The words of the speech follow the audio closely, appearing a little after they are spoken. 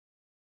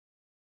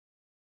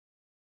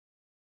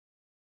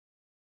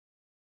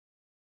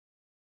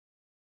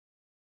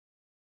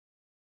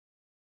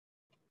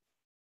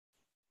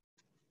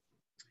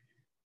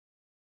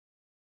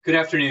Good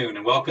afternoon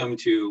and welcome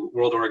to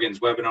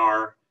WorldOregon's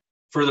webinar,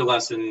 Further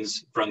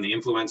Lessons from the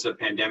Influenza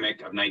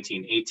Pandemic of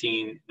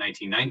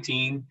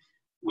 1918-1919,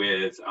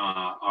 with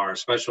our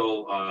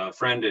special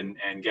friend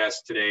and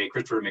guest today,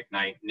 Christopher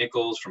McKnight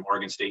Nichols from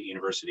Oregon State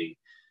University.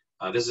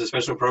 This is a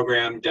special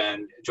program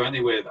done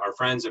jointly with our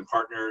friends and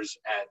partners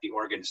at the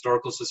Oregon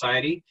Historical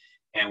Society,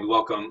 and we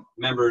welcome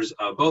members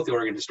of both the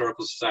Oregon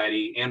Historical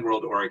Society and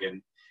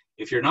WorldOregon.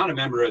 If you're not a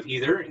member of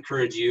either, I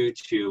encourage you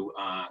to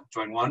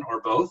join one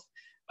or both.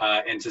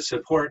 And to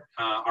support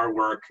our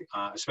work,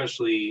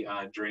 especially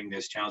during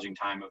this challenging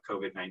time of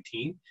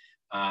COVID-19,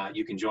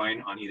 you can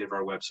join on either of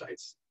our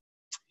websites.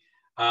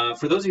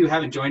 For those of you who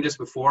haven't joined us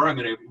before, I'm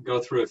going to go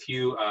through a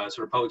few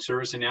sort of public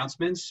service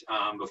announcements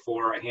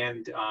before I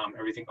hand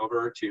everything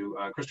over to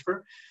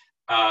Christopher.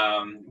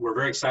 We're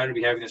very excited to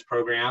be having this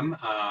program,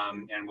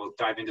 and we'll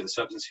dive into the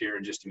substance here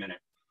in just a minute.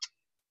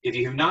 If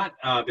you have not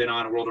been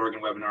on a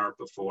WorldOregon webinar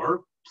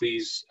before,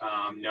 please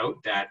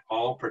note that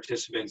all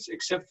participants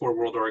except for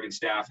WorldOregon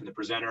staff and the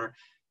presenter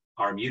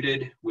are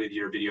muted with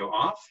your video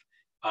off.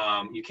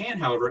 You can,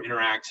 however,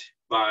 interact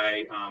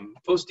by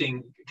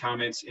posting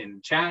comments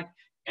in chat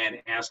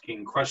and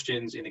asking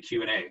questions in the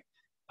Q&A.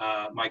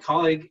 My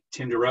colleague,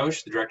 Tim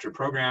DeRoche, the Director of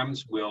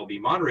Programs, will be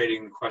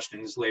moderating the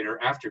questions later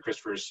after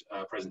Christopher's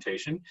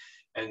presentation.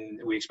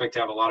 And we expect to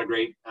have a lot of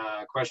great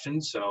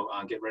questions, so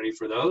get ready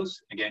for those.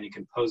 Again, you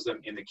can pose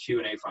them in the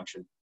Q&A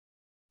function.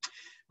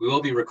 We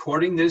will be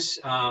recording this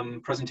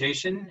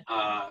presentation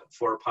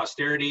for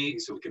posterity,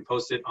 so we can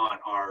post it on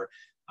our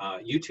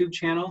YouTube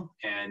channel,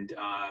 and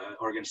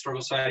Oregon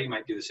Historical Society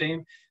might do the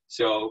same.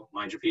 So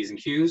mind your P's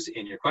and Q's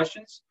in your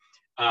questions.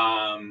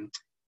 At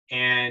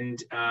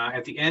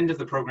the end of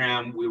the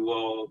program, we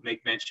will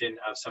make mention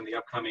of some of the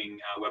upcoming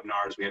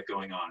webinars we have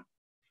going on.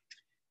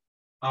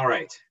 All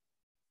right.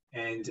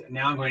 And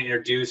now I'm going to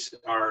introduce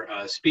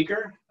our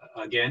speaker,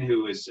 again,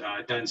 who has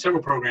done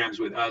several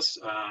programs with us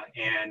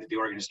and the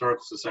Oregon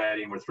Historical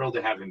Society, and we're thrilled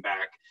to have him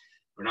back.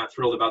 We're not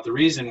thrilled about the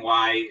reason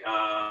why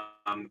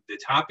the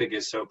topic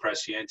is so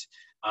prescient,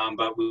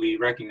 but we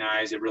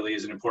recognize it really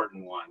is an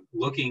important one.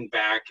 Looking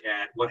back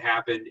at what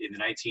happened in the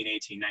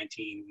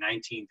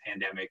 1918-1919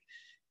 pandemic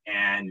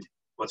and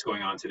what's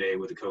going on today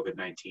with the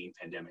COVID-19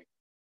 pandemic.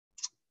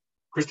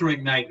 Christopher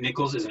McKnight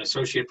Nichols is an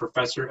associate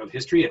professor of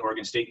history at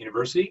Oregon State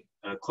University,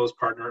 a close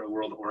partner of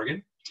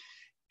WorldOregon,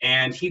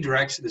 and he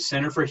directs the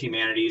Center for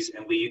Humanities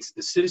and leads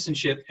the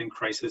Citizenship and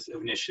Crisis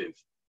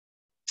Initiative.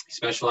 He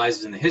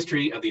specializes in the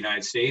history of the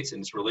United States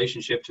and its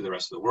relationship to the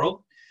rest of the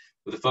world,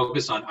 with a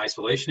focus on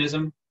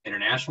isolationism,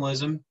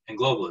 internationalism, and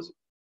globalization.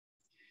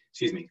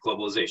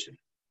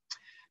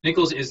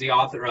 Nichols is the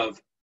author of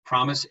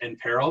Promise and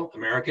Peril,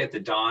 America at the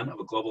Dawn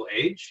of a Global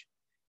Age,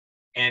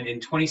 and in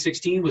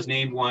 2016 was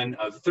named one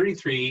of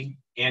 33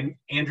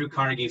 Andrew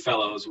Carnegie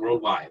Fellows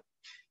worldwide.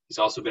 He's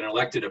also been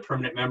elected a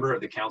permanent member of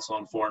the Council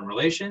on Foreign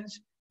Relations,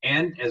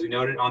 and as we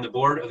noted, on the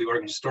board of the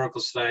Oregon Historical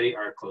Society,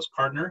 our close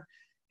partner,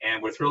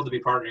 and we're thrilled to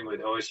be partnering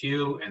with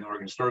OSU and the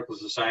Oregon Historical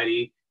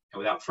Society. And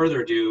without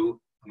further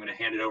ado, I'm going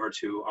to hand it over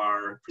to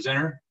our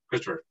presenter,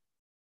 Christopher.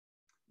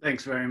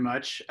 Thanks very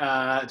much.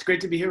 It's great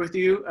to be here with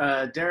you,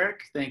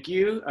 Derek. Thank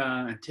you,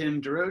 and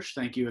Tim DeRoche.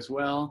 Thank you as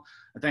well.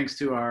 Thanks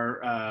to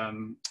our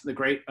the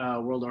great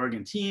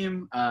WorldOregon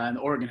team and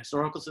the Oregon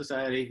Historical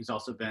Society, who's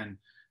also been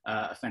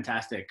a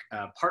fantastic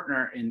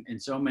partner in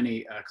so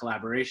many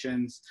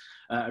collaborations.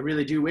 I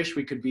really do wish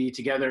we could be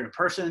together in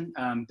person.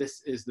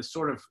 This is the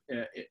sort of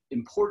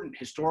important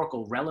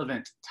historical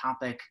relevant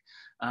topic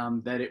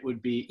that it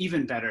would be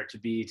even better to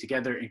be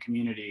together in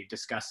community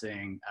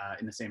discussing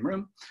in the same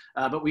room.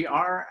 But we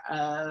are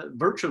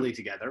virtually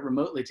together,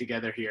 remotely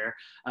together here,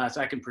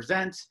 so I can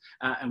present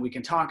and we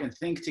can talk and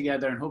think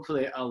together, and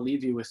hopefully I'll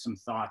leave you with some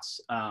thoughts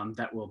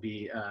that will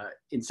be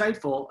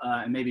insightful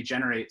and maybe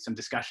generate some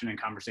discussion and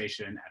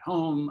conversation at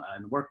home,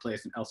 in the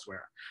workplace, and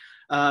elsewhere.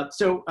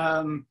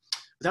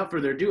 Without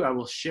further ado, I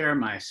will share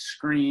my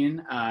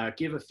screen,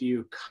 give a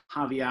few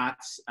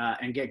caveats,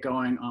 and get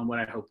going on what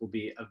I hope will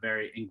be a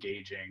very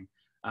engaging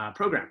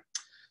program.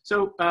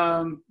 So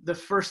the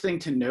first thing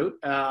to note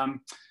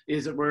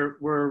is that we're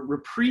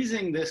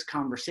reprising this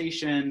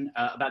conversation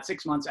about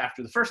 6 months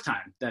after the first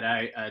time that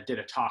I did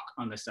a talk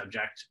on this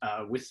subject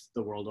with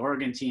the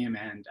WorldOregon team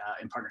and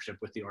in partnership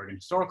with the Oregon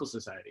Historical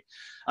Society.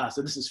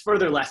 So this is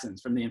further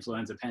lessons from the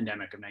influenza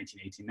pandemic of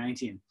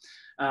 1918-19.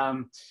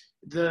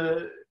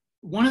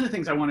 One of the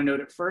things I want to note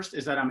at first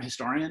is that I'm a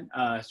historian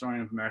of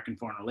American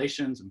foreign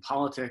relations and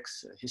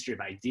politics, history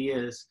of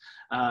ideas,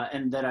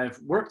 and that I've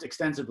worked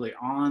extensively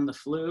on the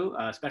flu,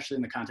 especially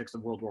in the context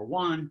of World War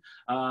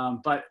I,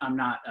 but I'm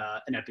not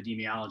an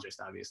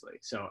epidemiologist, obviously.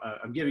 So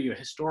I'm giving you a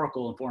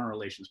historical and foreign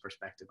relations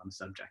perspective on the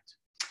subject.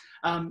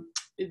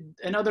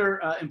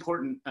 Another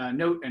important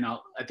note, and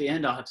at the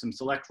end I'll have some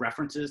select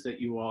references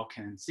that you all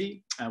can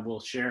see. we'll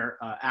share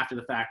after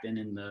the fact and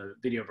in the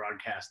video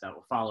broadcast that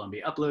will follow and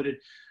be uploaded.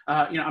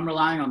 I'm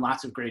relying on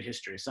lots of great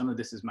history. Some of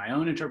this is my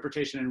own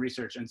interpretation and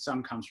research, and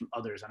some comes from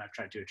others, and I've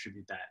tried to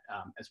attribute that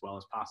as well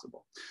as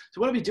possible.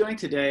 So what I'll be doing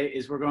today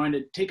is we're going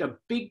to take a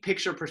big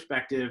picture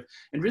perspective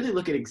and really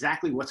look at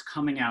exactly what's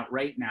coming out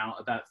right now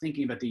about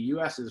thinking about the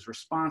US's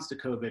response to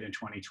COVID in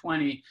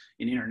 2020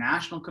 in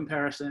international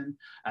comparison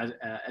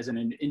as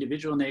an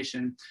individual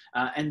nation,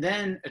 and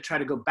then try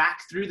to go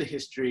back through the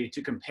history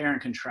to compare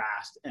and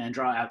contrast and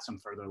draw out some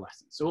further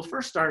lessons. So we'll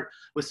first start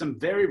with some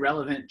very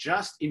relevant,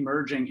 just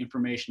emerging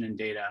information and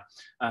data,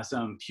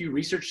 some Pew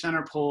Research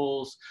Center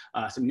polls,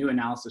 some new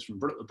analysis from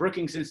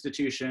Brookings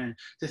Institution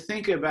to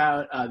think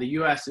about the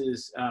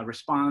US's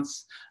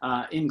response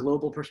in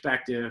global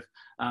perspective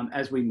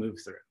as we move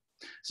through.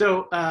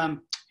 So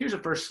here's a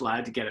first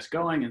slide to get us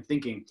going and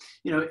thinking.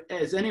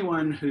 As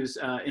anyone who's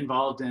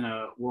involved in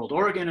a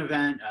WorldOregon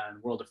event,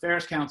 World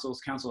Affairs Council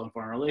on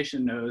Foreign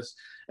Relations knows,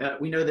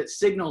 we know that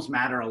signals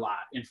matter a lot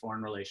in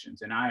foreign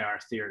relations, in IR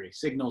theory.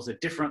 Signals at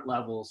different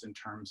levels in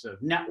terms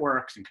of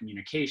networks and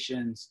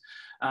communications,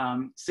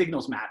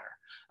 signals matter.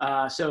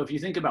 So if you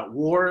think about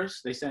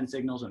wars, they send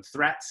signals and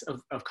threats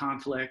of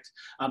conflict,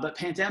 but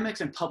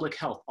pandemics and public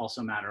health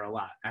also matter a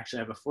lot. Actually,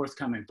 I have a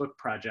forthcoming book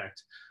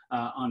project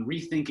on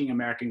rethinking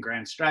American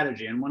grand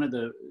strategy. And one of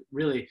the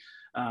really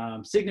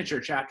signature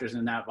chapters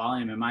in that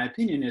volume, in my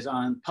opinion, is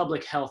on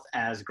public health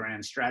as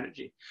grand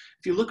strategy.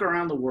 If you look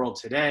around the world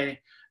today,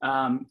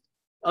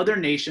 other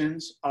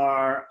nations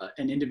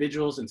and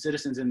individuals and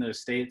citizens in those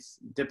states,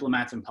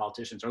 diplomats and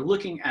politicians are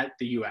looking at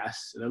the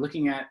US, they're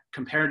looking at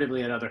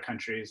comparatively at other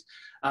countries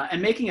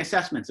and making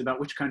assessments about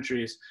which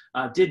countries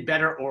did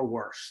better or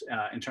worse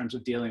in terms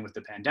of dealing with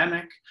the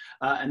pandemic,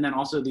 and then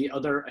also the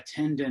other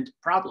attendant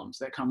problems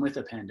that come with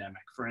a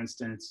pandemic. For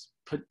instance,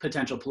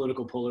 potential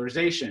political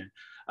polarization,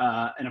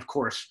 and of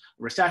course,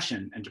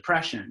 recession and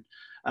depression.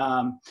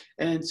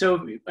 And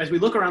so as we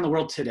look around the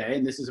world today,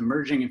 and this is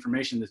emerging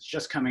information that's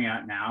just coming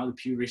out now, the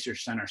Pew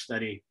Research Center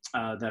study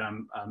that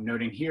I'm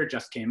noting here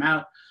just came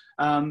out,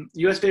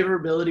 US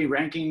favorability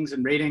rankings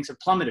and ratings have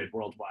plummeted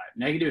worldwide.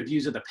 Negative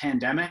views of the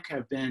pandemic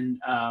have been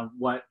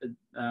what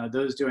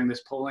those doing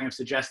this polling have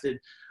suggested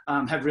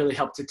have really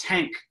helped to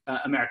tank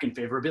American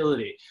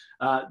favorability.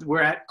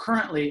 We're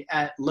currently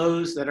at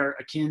lows that are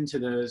akin to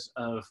those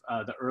of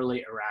the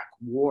early Iraq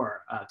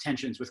war,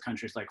 tensions with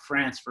countries like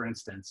France, for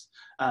instance.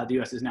 The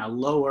US is now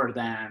lower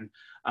than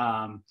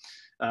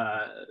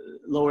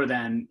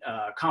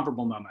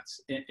comparable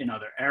moments in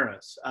other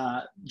eras.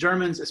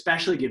 Germans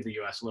especially give the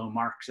US low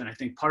marks, and I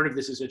think part of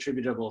this is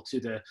attributable to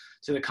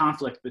the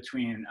conflict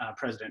between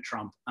President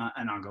Trump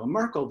and Angela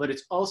Merkel, but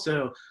it's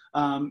also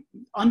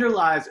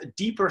underlies a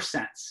deeper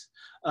sense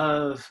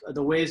of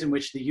the ways in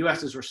which the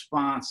US's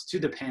response to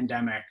the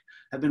pandemic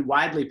have been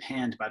widely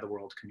panned by the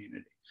world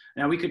community.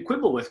 Now, we could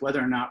quibble with whether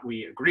or not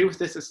we agree with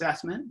this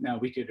assessment. Now,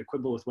 we could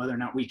quibble with whether or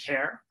not we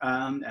care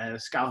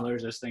as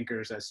scholars, as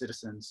thinkers, as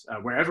citizens,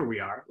 wherever we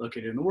are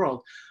located in the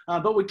world.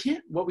 But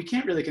what we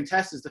can't really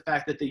contest is the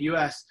fact that the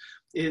US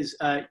is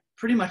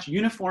pretty much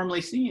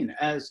uniformly seen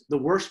as the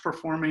worst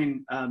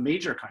performing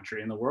major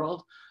country in the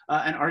world,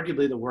 and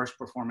arguably the worst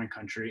performing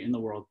country in the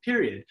world,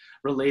 period,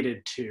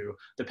 related to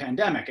the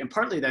pandemic. And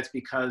partly that's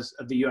because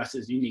of the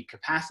US's unique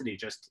capacity.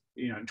 Just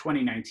in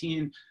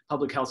 2019,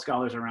 public health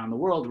scholars around the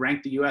world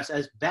ranked the US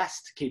as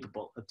best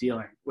capable of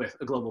dealing with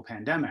a global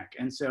pandemic.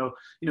 And so,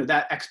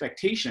 that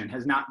expectation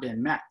has not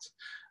been met.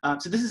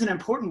 So this is an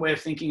important way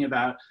of thinking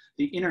about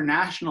the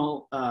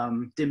international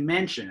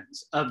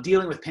dimensions of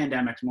dealing with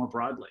pandemics more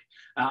broadly.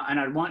 And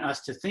I want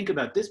us to think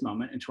about this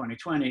moment in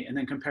 2020 and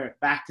then compare it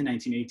back to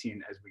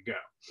 1918 as we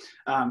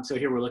go. So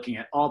here we're looking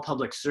at all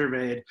public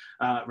surveyed,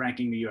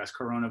 ranking the US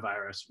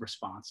coronavirus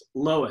response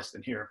lowest.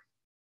 And here,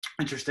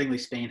 interestingly,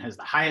 Spain has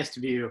the highest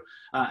view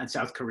and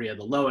South Korea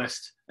the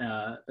lowest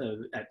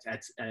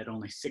at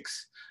only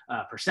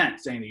 6%,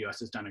 saying the US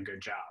has done a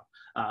good job.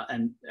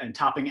 And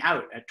topping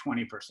out at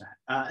 20%.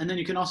 And then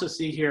you can also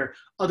see here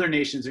other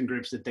nations and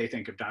groups that they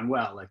think have done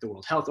well, like the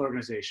World Health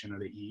Organization or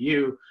the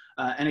EU.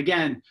 And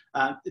again,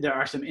 there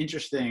are some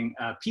interesting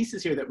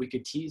pieces here that we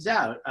could tease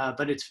out,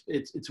 but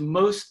the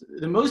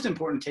most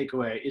important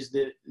takeaway is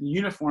the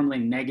uniformly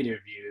negative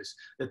views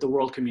that the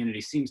world community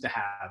seems to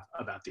have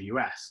about the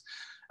US.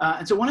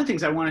 And so one of the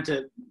things I wanted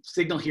to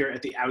signal here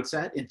at the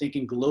outset in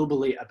thinking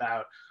globally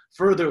about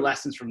further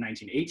lessons from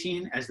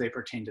 1918 as they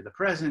pertain to the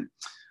present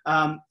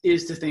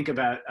is to think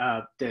about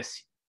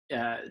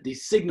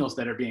these signals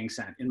that are being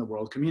sent in the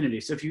world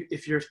community. So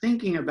if you're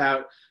thinking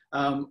about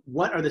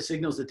what are the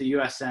signals that the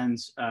US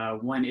sends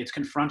when it's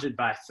confronted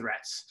by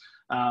threats,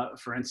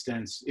 for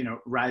instance,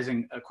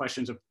 rising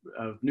questions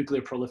of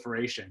nuclear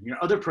proliferation,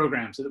 other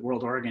programs that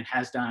WorldOregon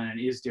has done and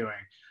is doing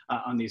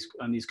on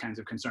these kinds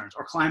of concerns,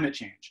 or climate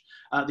change.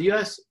 The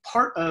US,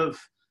 part of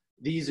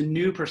these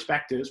new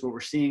perspectives, what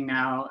we're seeing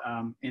now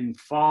in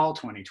fall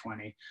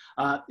 2020,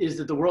 is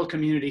that the world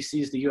community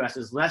sees the US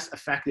as less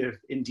effective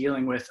in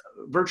dealing with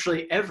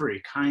virtually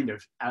every kind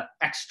of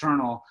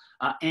external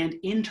and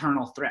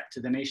internal threat to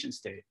the nation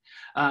state.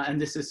 And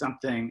this is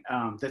something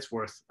that's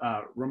worth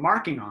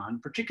remarking on,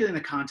 particularly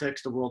in the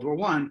context of World War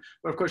I,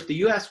 where of course the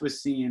US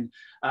was seen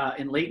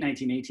in late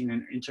 1918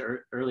 and into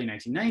early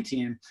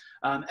 1919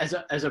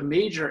 as a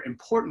major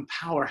important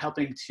power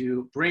helping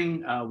to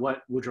bring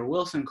what Woodrow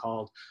Wilson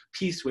called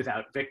peace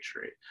without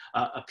victory,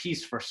 a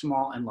peace for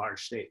small and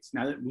large states.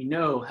 Now that we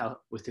know how,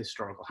 with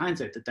historical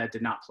hindsight, that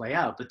did not play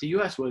out, but the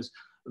US was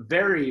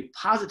very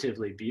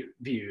positively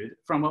viewed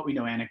from what we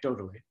know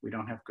anecdotally. We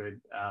don't have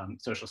good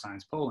social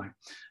science polling.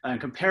 In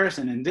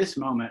comparison, in this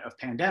moment of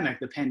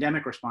pandemic, the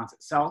pandemic response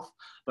itself,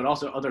 but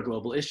also other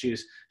global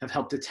issues have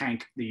helped to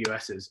tank the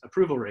US's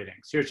approval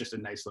ratings. Here's just a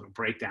nice little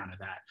breakdown of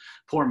that.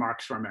 Poor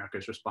marks for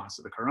America's response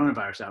to the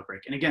coronavirus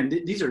outbreak. And again,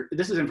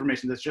 this is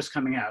information that's just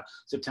coming out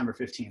September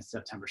 15th,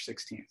 September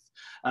 16th.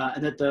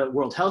 And that the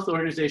World Health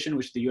Organization,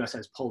 which the US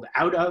has pulled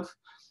out of,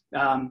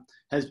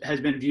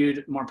 has been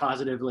viewed more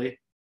positively.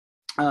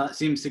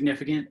 Seems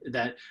significant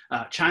that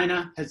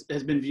China has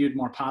been viewed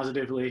more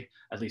positively,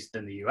 at least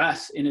than the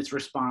US, in its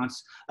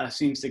response.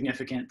 Seems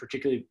significant,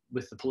 particularly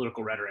with the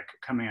political rhetoric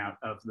coming out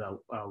of the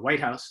White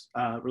House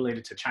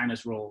related to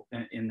China's role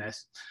in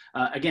this.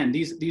 Again,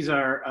 these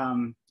are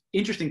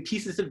interesting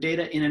pieces of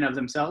data in and of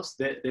themselves.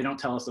 They don't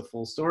tell us the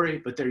full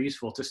story, but they're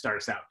useful to start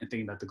us out in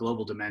thinking about the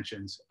global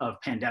dimensions of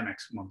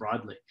pandemics more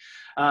broadly.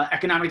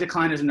 Economic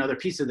decline is another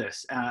piece of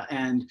this.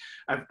 And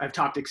I've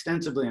talked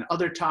extensively in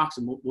other talks,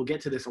 and we'll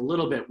get to this a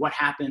little bit, what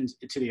happened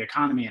to the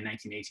economy in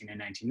 1918 and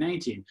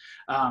 1919.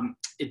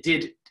 It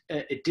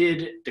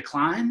did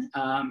decline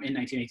in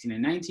 1918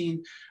 and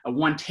 19.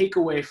 One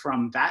takeaway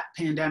from that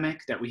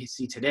pandemic that we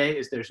see today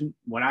is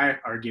what I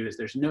argue is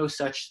there's no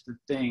such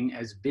thing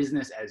as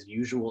business as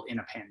usual in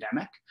a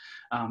pandemic.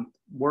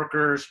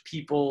 Workers,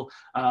 people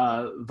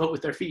vote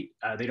with their feet.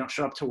 They don't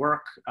show up to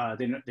work.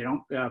 They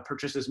don't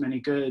purchase as many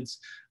goods.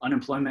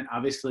 Unemployment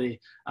obviously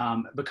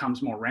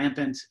becomes more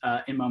rampant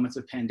in moments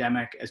of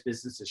pandemic as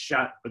businesses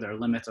shut, or there are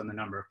limits on the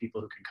number of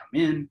people who can come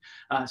in.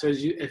 So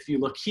if you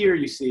look here,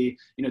 you see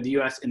the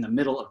U.S. in the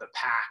middle of the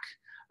pack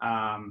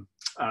on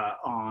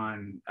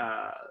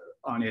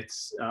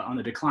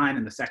the decline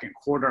in the second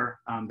quarter.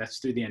 That's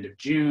through the end of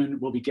June.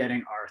 We'll be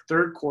getting our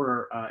third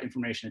quarter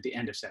information at the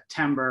end of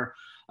September.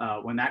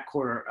 When that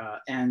quarter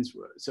ends,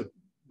 so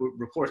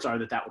reports are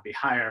that will be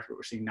higher, but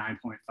we're seeing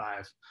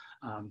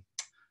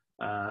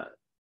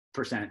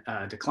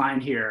 9.5%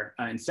 decline here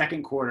in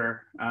second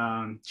quarter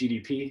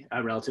GDP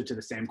relative to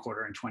the same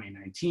quarter in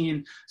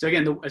 2019. So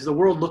again, as the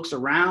world looks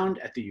around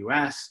at the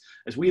US,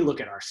 as we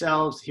look at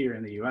ourselves here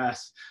in the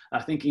US,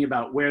 thinking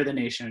about where the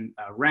nation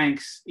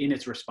ranks in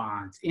its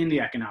response, in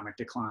the economic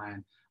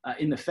decline,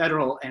 in the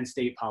federal and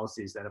state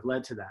policies that have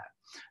led to that.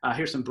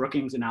 Here's some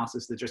Brookings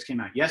analysis that just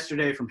came out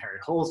yesterday from Harry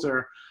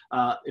Holzer.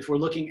 If we're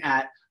looking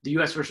at the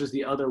US versus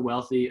the other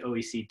wealthy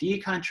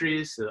OECD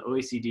countries, so the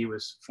OECD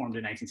was formed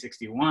in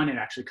 1961. It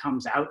actually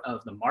comes out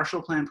of the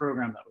Marshall Plan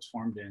program that was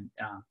formed in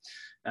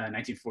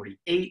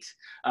 1948.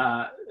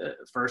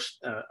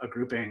 First, a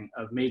grouping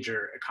of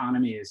major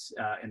economies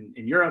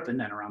in Europe and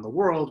then around the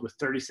world with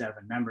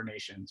 37 member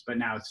nations, but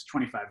now it's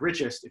 25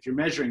 richest. If you're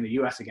measuring the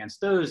US against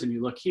those, and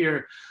you look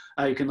here,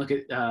 you can look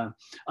at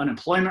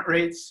unemployment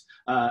rates,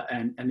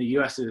 and the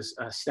US's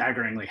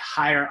staggeringly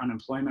higher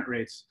unemployment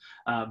rates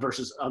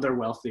versus other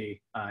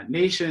wealthy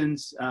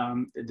nations.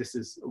 This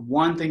is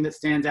one thing that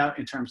stands out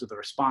in terms of the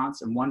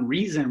response, and one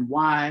reason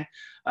why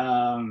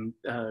foreign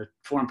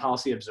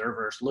policy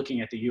observers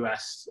looking at the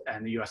US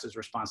and the US's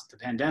response to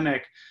the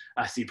pandemic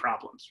see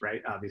problems,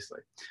 right, obviously.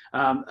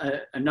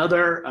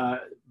 Another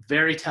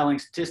very telling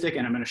statistic,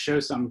 and I'm going to show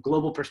some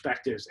global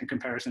perspectives and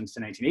comparisons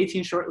to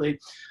 1918 shortly,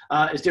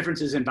 is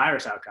differences in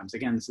virus outcomes.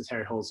 Again, this is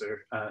Harry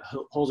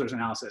Holzer's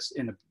analysis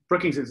in the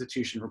Brookings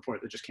Institution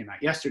report that just came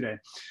out yesterday.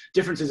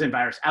 Differences in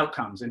virus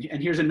outcomes. And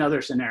here's another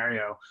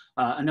scenario,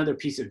 another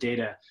piece of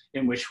data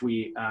in which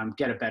we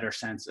get a better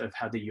sense of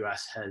how the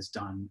US has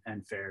done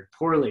and fared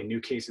poorly. New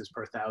cases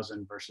per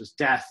 1,000 versus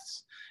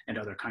deaths in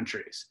other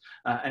countries.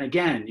 And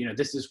again,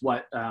 this is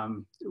what,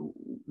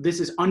 this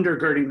is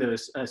undergirding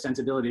those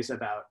sensibilities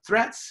about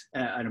threats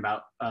and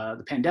about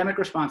the pandemic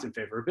response and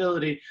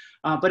favorability,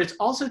 but it's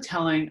also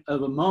telling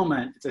of a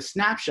moment, it's a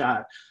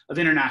snapshot of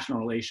international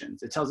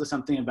relations. It tells us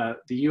something about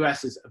the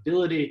US's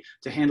ability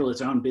to handle its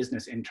own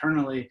business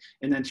internally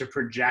and then to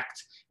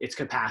project its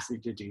capacity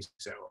to do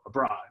so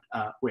abroad,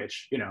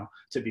 which,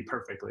 to be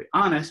perfectly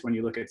honest, when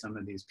you look at some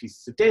of these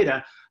pieces of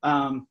data,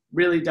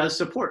 really does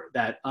support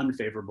that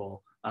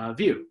unfavorable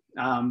view.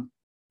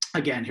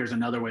 Again, here's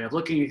another way of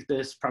looking at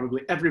this.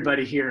 Probably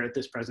everybody here at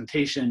this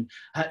presentation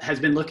has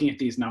been looking at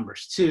these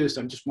numbers too,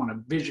 so I just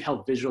want to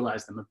help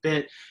visualize them a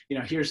bit.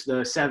 Here's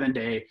the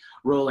 7-day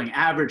rolling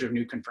average of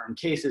new confirmed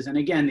cases. And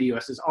again, the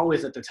US is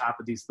always at the top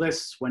of these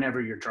lists whenever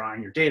you're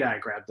drawing your data. I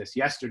grabbed this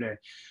yesterday.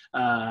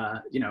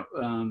 Right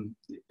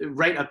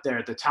up there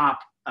at the top,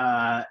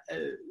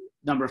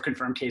 number of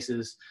confirmed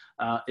cases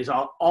is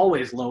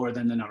always lower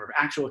than the number of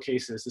actual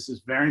cases. This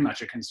is very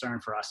much a concern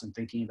for us in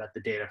thinking about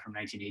the data from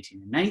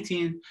 1918 and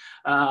 19.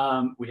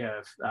 We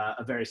have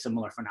a very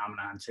similar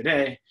phenomenon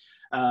today.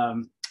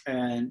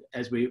 And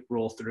as we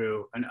roll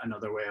through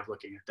another way of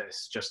looking at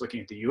this, just looking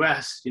at the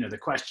US, the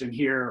question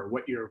here, or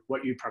what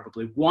you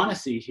probably want to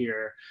see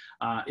here,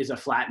 is a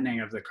flattening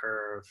of the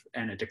curve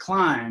and a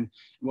decline.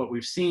 What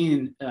we've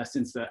seen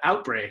since the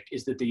outbreak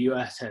is that the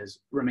US has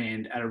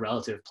remained at a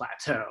relative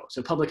plateau.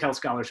 So public health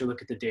scholars who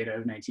look at the data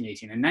of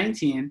 1918 and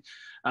 19,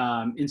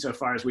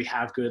 insofar as we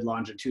have good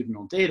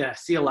longitudinal data,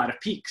 see a lot of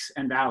peaks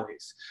and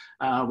valleys.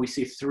 We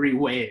see 3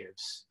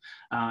 waves.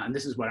 And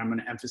this is what I'm going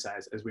to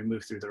emphasize as we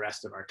move through the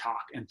rest of our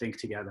talk and think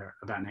together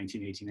about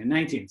 1918 and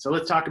 19. So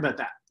let's talk about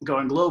that.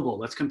 Going global,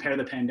 let's compare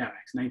the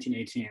pandemics,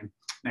 1918,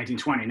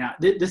 1920. Now,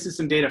 this is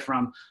some data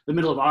from the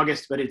middle of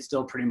August, but it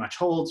still pretty much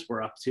holds.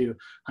 We're up to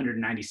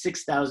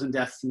 196,000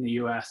 deaths in the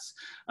US,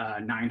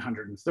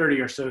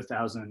 930 or so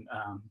thousand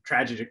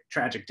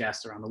tragic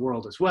deaths around the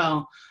world as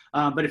well.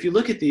 But if you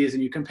look at these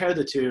and you compare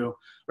the two,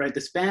 right,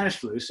 the Spanish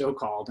flu,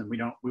 so-called, and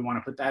we want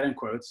to put that in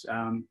quotes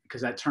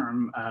because that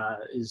term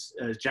is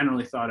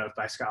generally thought of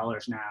by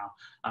scholars now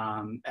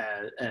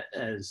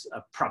as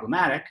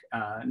problematic,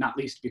 not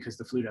least because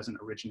the flu doesn't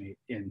originate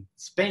in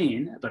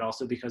Spain, but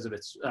also because of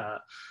its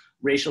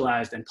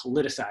racialized and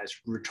politicized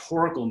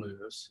rhetorical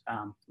moves,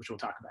 which we'll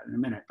talk about in a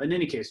minute. But in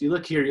any case, you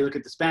look here, you look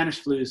at the Spanish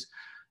flu's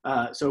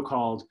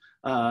so-called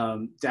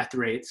death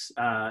rates.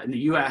 In the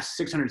US,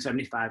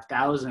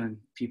 675,000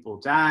 people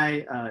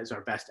die is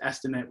our best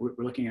estimate. We're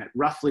looking at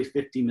roughly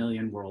 50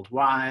 million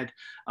worldwide.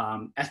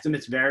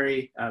 Estimates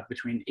vary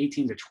between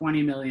 18 to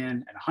 20 million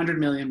and 100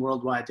 million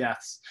worldwide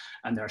deaths.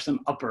 And there are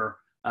some upper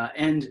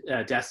end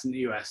deaths in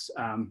the US,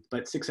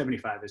 but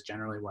 675 is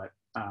generally what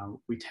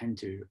we tend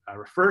to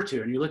refer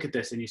to. And you look at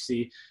this and you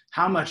see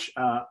how much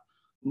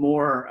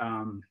more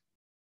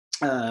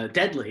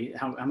deadly,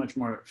 how much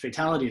more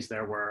fatalities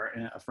there were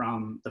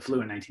from the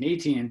flu in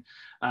 1918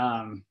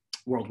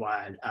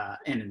 worldwide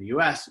and in the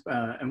US.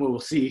 And we will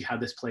see how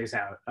this plays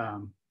out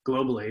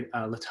globally.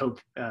 Let's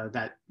hope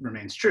that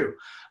remains true.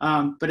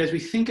 But as we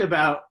think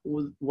about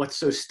what's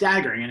so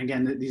staggering, and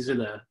again, these are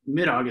the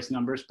mid-August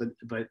numbers,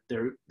 but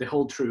they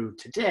hold true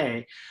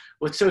today.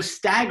 What's so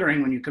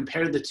staggering when you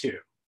compare the two,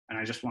 and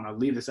I just want to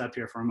leave this up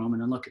here for a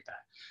moment and look at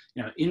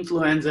that.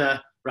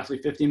 Influenza, roughly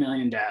 50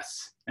 million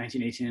deaths,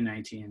 1918 and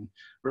 19,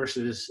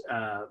 versus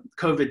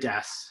COVID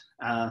deaths.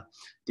 The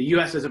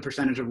US as a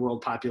percentage of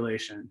world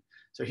population.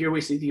 So here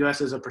we see the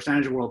US as a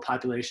percentage of world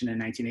population in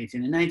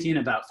 1918 and 19,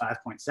 about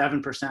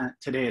 5.7%.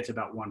 Today it's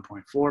about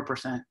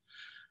 1.4%.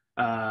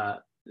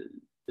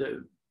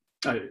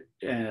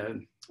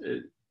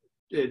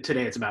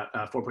 Today it's about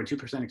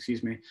 4.2%,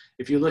 excuse me.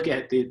 If you look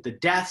at the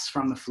deaths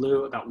from the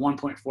flu, about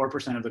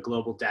 1.4% of the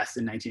global deaths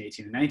in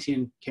 1918 and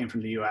 19 came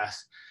from the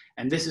US.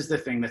 And this is the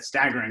thing that's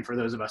staggering for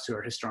those of us who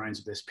are historians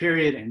of this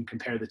period and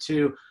compare the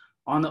two.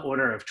 On the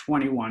order of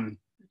 22%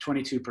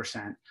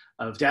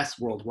 of deaths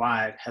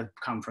worldwide have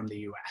come from the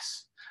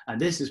US. And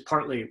this is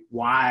partly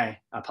why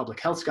public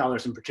health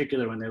scholars in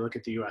particular, when they look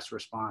at the US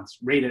response,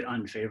 rate it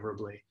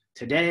unfavorably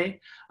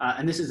today.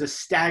 And this is a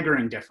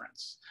staggering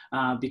difference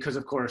because,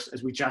 of course,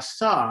 as we just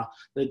saw,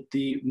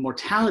 the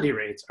mortality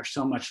rates are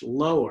so much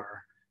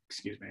lower,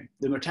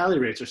 the mortality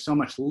rates are so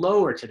much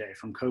lower today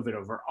from COVID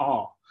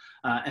overall.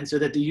 And so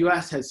that the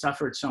US has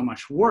suffered so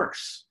much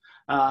worse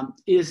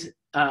is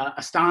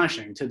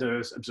astonishing to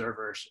those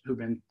observers who've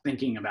been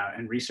thinking about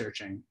and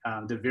researching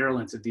the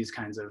virulence of these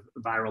kinds of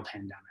viral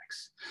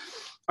pandemics.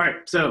 All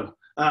right, so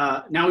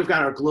now we've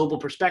got our global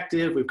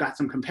perspective, we've got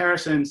some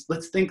comparisons.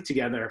 Let's think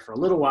together for a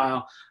little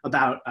while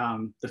about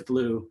the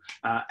flu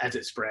as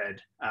it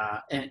spread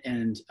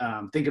and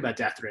think about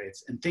death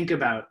rates and think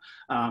about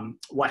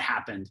what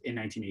happened in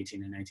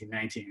 1918 and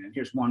 1919. And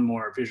here's one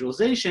more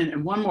visualization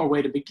and one more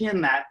way to begin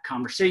that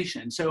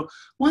conversation. So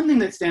one thing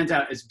that stands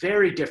out is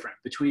very different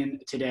between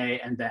today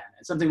and then.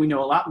 It's something we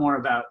know a lot more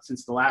about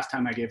since the last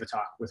time I gave a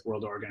talk with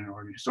WorldOregon and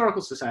Oregon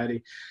Historical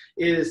Society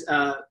is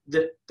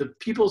the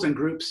peoples and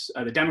groups,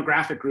 the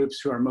demographic groups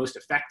who are most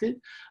affected.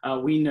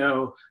 We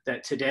know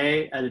that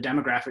today the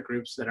demographic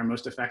groups that are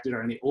most affected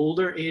are in the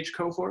older age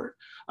cohort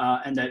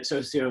and that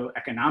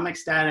socioeconomic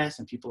status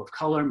and people of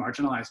color,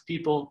 marginalized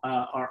people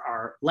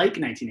are like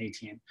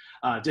 1918,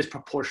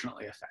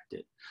 disproportionately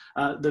affected.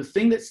 The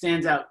thing that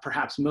stands out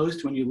perhaps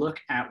most when you look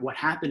at what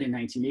happened in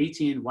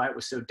 1918, why it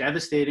was so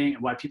devastating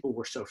and why people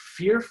were so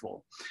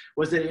fearful,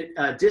 was that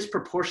it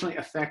disproportionately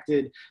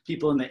affected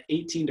people in the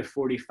 18 to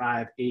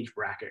 45 age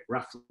bracket,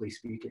 roughly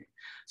speaking.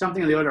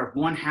 Something on the order of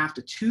 1/2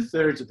 to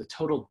 2/3 of the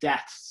total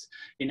deaths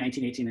in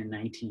 1918 and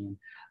 19,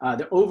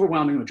 the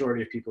overwhelming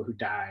majority of people who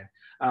died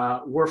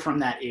were from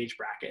that age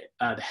bracket.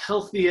 The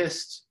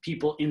healthiest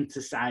people in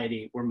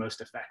society were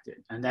most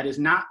affected. And that is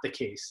not the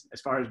case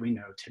as far as we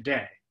know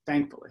today,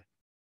 thankfully.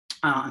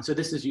 And so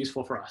this is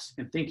useful for us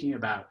in thinking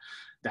about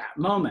that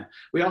moment.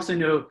 We also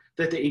know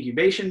that the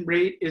incubation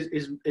rate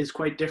is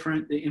quite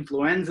different. The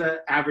influenza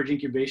average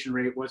incubation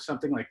rate was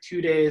something like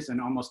 2 days and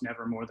almost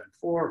never more than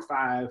 4 or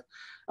 5.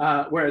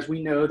 Whereas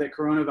we know that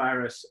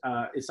coronavirus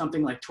is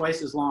something like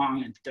twice as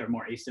long, and they're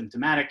more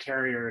asymptomatic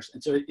carriers.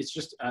 And so it's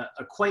just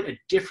quite a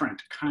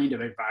different kind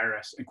of a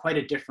virus and quite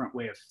a different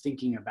way of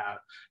thinking about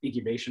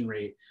incubation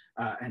rate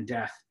and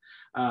death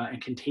and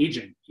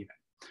contagion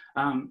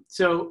even.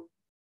 So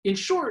in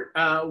short,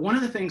 one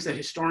of the things that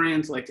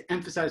historians like to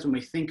emphasize when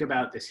we think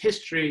about this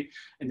history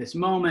and this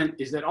moment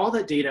is that all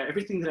that data,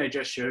 everything that I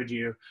just showed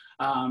you,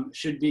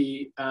 should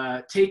be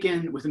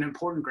taken with an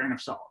important grain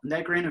of salt. And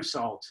that grain of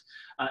salt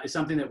is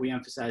something that we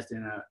emphasized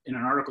in an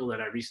article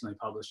that I recently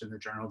published in the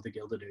Journal of the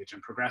Gilded Age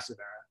and Progressive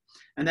Era.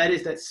 And that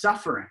is that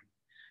suffering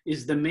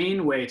is the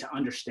main way to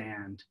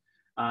understand,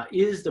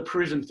 is the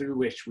prism through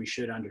which we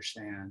should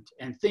understand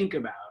and think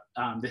about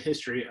the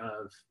history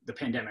of the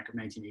pandemic of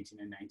 1918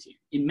 and 19.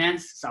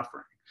 Immense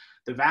suffering.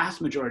 The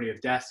vast majority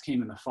of deaths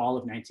came in the fall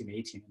of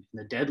 1918, in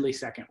the deadly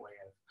second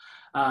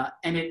wave.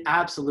 And it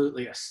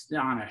absolutely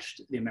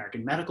astonished the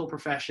American medical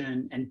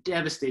profession and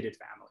devastated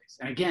families.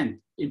 And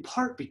again, in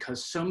part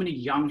because so many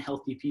young,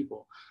 healthy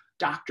people,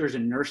 doctors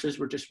and nurses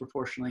were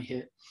disproportionately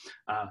hit,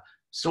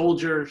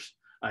 soldiers,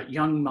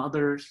 young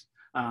mothers,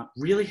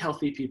 really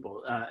healthy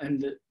people.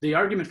 And the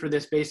argument for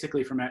this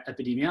basically from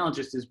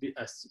epidemiologists is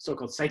a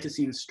so-called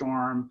cytosine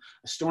storm,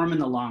 a storm in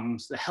the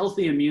lungs. The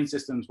healthy immune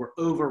systems were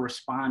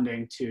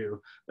over-responding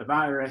to the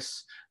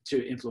virus,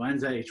 to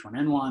influenza,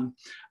 H1N1,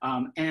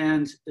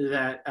 and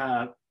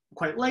that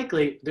quite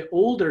likely the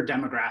older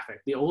demographic,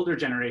 the older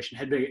generation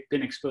had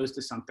been exposed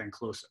to something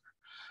closer.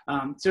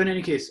 So in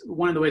any case,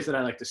 one of the ways that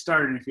I like to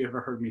start, and if you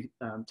ever heard me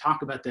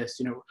talk about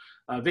this,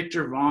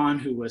 Victor Vaughn,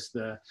 who was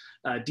the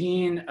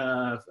dean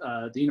of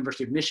the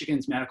University of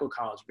Michigan's Medical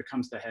College,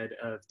 becomes the head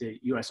of the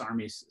U.S.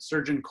 Army's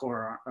Surgeon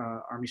Corps,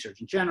 Army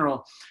Surgeon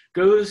General,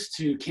 goes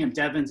to Camp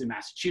Devens in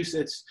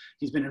Massachusetts.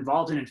 He's been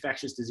involved in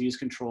infectious disease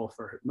control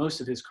for most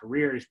of his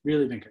career. He's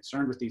really been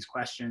concerned with these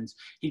questions.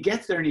 He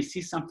gets there and he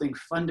sees something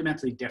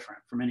fundamentally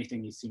different from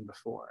anything he's seen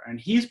before. And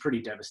he's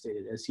pretty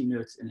devastated, as he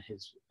notes in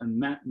his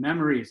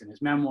memories and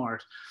his memoirs.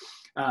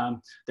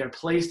 They're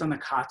placed on the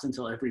cots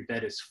until every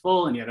bed is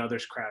full and yet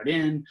others crowd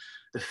in.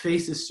 The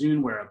faces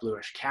soon wear a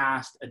bluish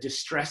cast. A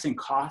distressing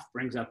cough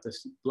brings up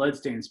this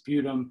blood-stained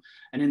sputum.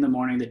 And in the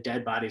morning, the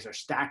dead bodies are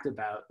stacked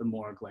about the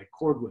morgue like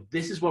cordwood.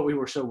 This is what we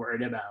were so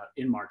worried about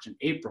in March and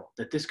April,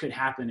 that this could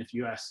happen if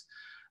US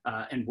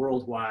and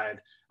worldwide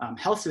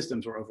health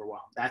systems were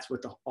overwhelmed. That's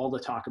what all the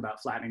talk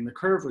about flattening the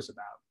curve was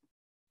about.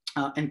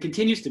 And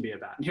continues to be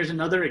about. And here's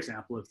another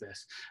example of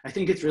this. I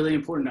think it's really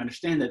important to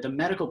understand that the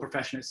medical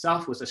profession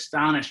itself was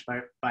astonished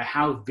by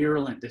how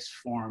virulent this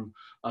form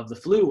of the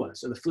flu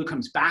was. So the flu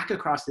comes back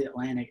across the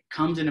Atlantic,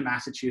 comes into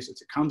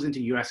Massachusetts, it comes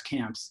into US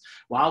camps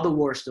while the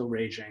war is still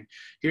raging.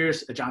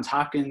 Here's a Johns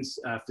Hopkins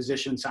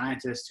physician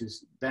scientist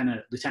who's then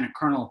a Lieutenant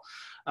Colonel,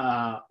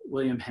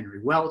 William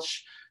Henry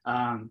Welch.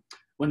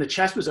 When the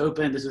chest was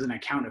opened, this is an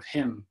account of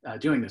him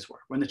doing this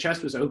work. When the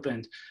chest was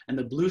opened and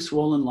the blue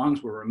swollen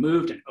lungs were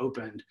removed and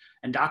opened,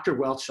 and Dr.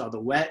 Welch saw the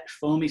wet,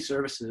 foamy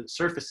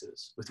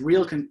surfaces with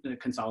real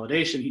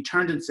consolidation, he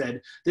turned and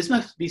said, "This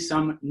must be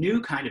some new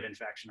kind of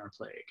infection or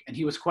plague." And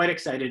he was quite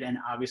excited and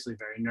obviously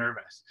very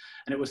nervous.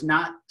 And it was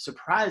not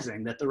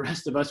surprising that the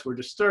rest of us were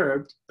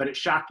disturbed, but it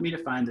shocked me to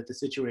find that the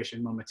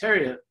situation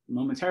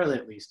momentarily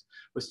at least,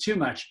 was too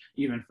much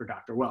even for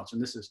Dr. Welch.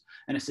 And this is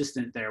an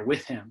assistant there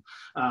with him.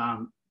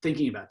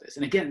 Thinking about this.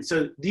 And again,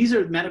 so these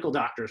are medical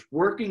doctors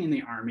working in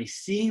the Army,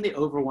 seeing the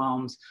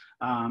overwhelmed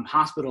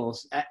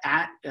hospitals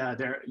at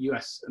their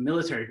US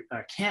military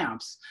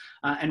camps.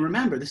 And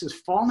remember, this is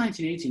fall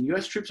 1918.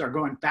 US troops are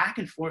going back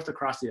and forth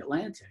across the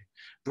Atlantic,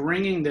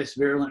 bringing this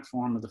virulent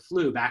form of the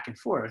flu back and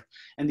forth.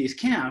 And these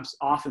camps,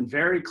 often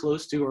very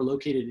close to or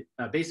located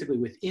basically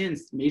within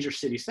major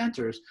city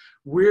centers,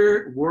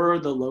 were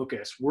the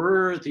locus,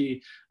 were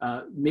the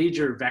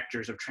major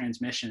vectors of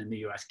transmission in the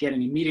US,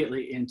 getting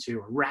immediately into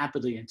or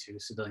rapidly into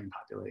civilian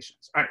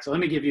populations. All right, so let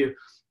me give you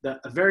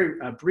a very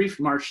brief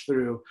march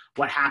through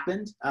what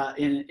happened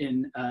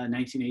in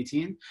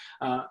 1918,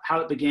 how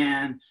it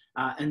began,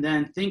 and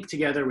then think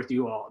together with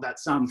you all about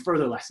some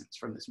further lessons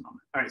from this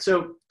moment. All right,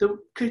 so the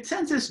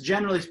consensus,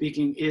 generally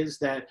speaking, is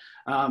that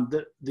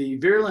the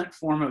virulent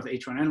form of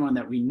H1N1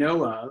 that we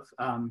know of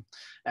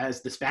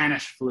as the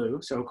Spanish flu,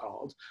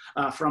 so-called,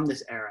 from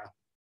this era,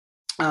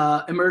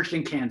 emerged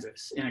in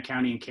Kansas, in a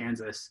county in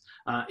Kansas,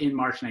 in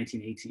March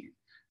 1918.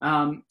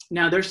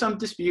 Now there's some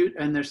dispute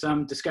and there's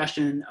some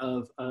discussion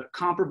of a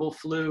comparable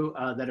flu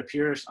that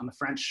appears on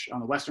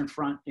the Western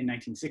Front in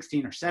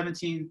 1916 or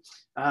 17.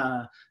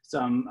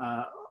 Some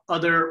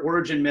other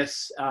origin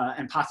myths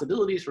and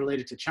possibilities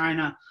related to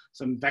China,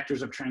 some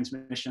vectors of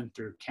transmission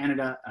through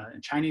Canada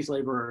and Chinese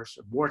laborers,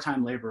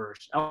 wartime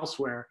laborers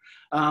elsewhere.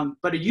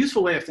 But a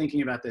useful way of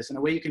thinking about this and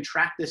a way you can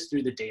track this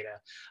through the data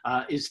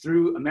is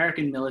through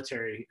American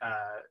military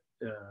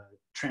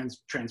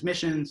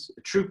transmissions,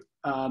 troop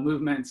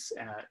movements,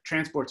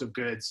 transports of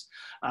goods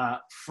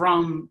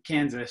from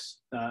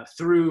Kansas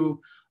through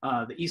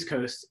the East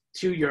Coast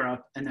to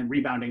Europe, and then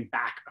rebounding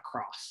back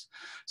across.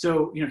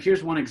 So,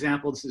 here's one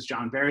example. This is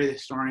John Barry, the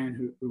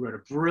historian, who wrote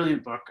a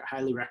brilliant book I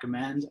highly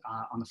recommend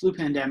on the flu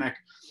pandemic,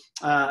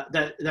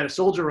 that a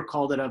soldier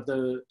recalled that of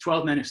the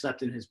 12 men who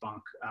slept in his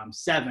bunk,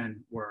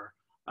 7 were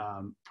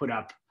put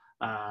up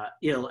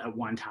ill at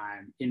one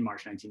time in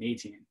March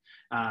 1918.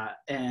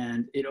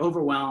 And it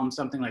overwhelmed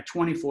something like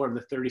 24 of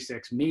the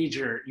 36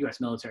 major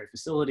US military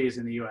facilities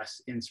in the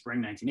US in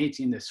spring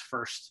 1918, this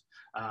first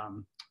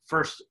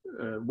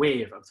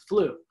wave of the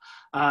flu.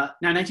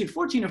 Now,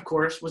 1914, of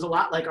course, was a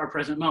lot like our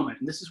present moment.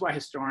 And this is why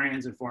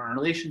historians and foreign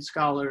relations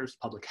scholars,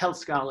 public health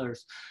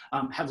scholars,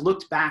 have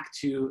looked back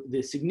to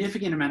the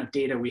significant amount of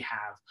data we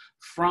have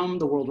from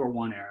the World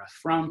War I era,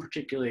 from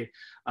particularly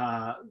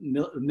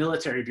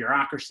military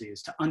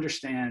bureaucracies, to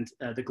understand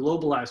the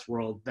globalized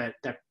world that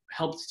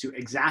helped to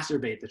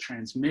exacerbate the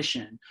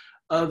transmission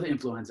of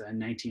influenza in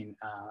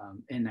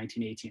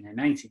 1918 and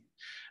 19.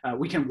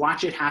 We can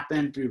watch it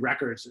happen through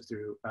records,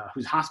 through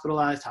who's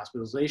hospitalized,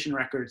 hospitalization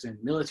records in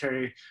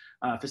military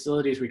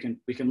facilities. We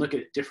can look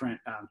at different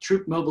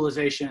troop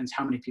mobilizations,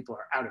 how many people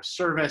are out of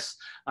service,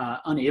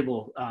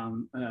 unable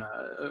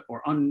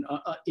or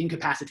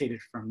incapacitated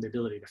from the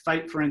ability to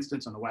fight, for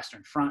instance, on the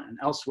Western Front and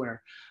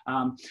elsewhere.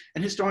 And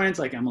historians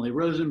like Emily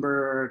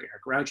Rosenberg,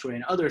 Eric Rauchway,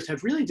 and others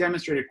have really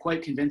demonstrated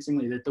quite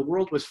convincingly that the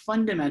world was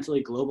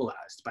fundamentally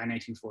globalized by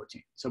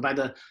 1914. So by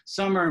the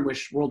summer in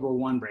which World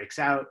War I breaks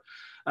out,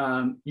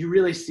 you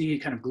really see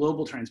kind of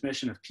global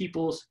transmission of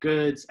peoples,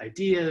 goods,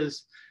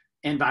 ideas,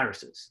 and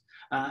viruses.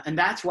 And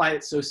that's why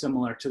it's so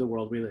similar to the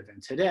world we live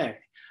in today.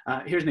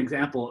 Here's an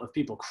example of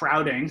people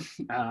crowding,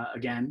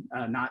 again,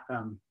 not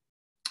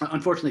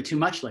unfortunately too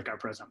much like our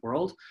present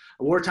world.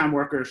 Wartime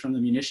workers from the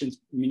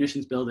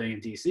munitions building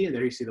in DC,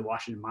 there you see the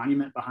Washington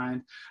Monument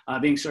behind,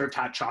 being served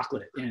hot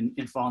chocolate in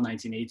fall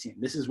 1918.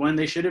 This is when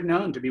they should have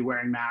known to be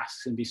wearing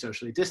masks and be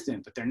socially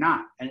distant, but they're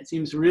not. And it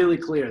seems really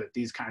clear that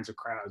these kinds of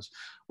crowds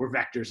were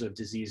vectors of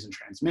disease and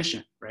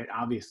transmission, right,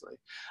 obviously.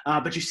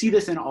 But you see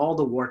this in all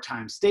the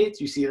wartime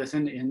states. You see this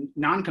in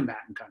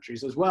non-combatant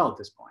countries as well at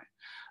this point.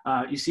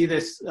 You see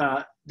this,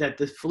 that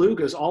the flu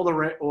goes all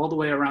the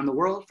way around the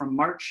world, from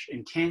March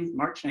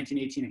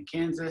 1918 in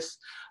Kansas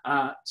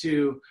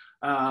to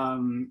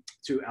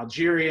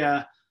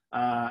Algeria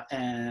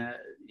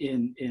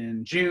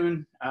in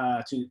June,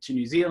 to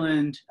New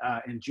Zealand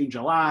in June,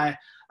 July.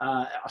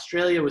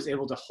 Australia was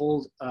able to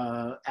hold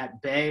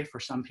at bay for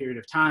some period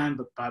of time,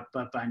 but by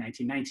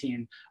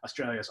 1919,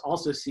 Australia has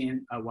also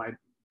seen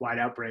wide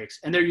outbreaks,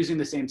 and they're using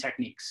the same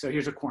techniques. So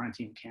here's a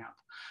quarantine camp.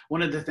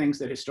 One of the things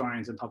that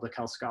historians and public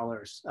health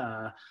scholars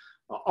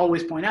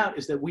always point out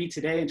is that we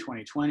today in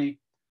 2020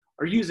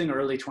 are using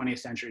early 20th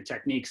century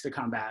techniques to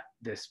combat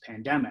this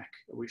pandemic.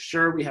 We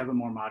have a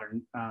more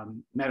modern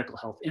medical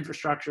health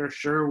infrastructure.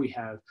 Sure, we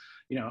have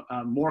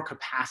more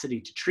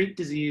capacity to treat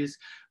disease,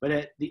 but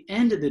at the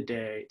end of the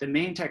day, the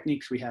main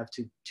techniques we have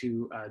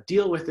to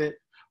deal with it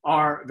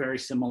are very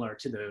similar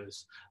to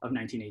those of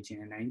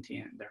 1918 and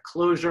 19. Their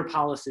closure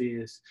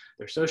policies,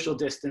 their social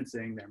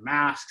distancing, their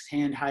masks,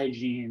 hand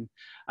hygiene,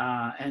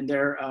 and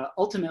they're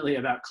ultimately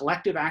about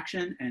collective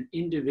action and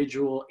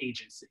individual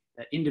agency.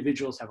 That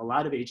individuals have a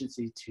lot of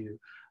agency to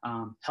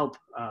help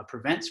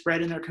prevent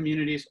spread in their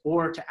communities,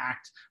 or to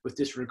act with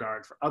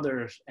disregard for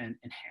others and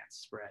enhance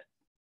spread.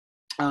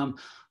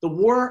 The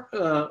war,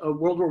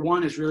 World War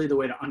I, is really the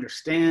way to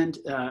understand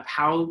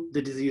how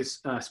the disease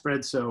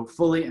spread so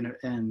fully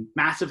and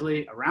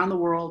massively around the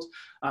world.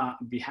 I'd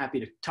be happy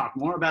to talk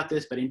more about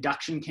this, but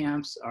induction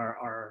camps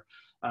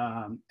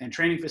and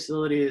training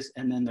facilities,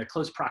 and then the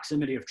close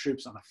proximity of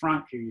troops on the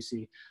front. Here you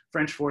see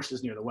French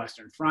forces near the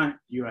Western Front,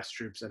 US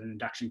troops at an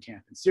induction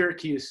camp in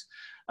Syracuse.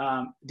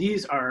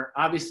 These are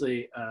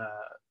obviously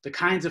the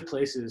kinds of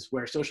places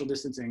where social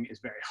distancing is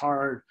very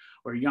hard,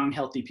 where young,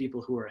 healthy people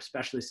who are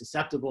especially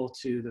susceptible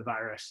to the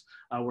virus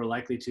were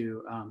likely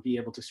to be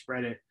able to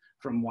spread it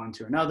from one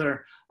to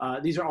another.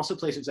 These are also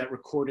places that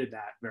recorded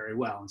that very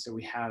well. And so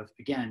we have,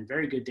 again,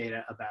 very good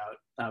data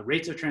about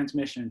rates of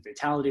transmission,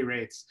 fatality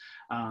rates,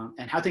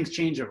 and how things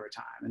change over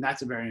time. And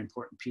that's a very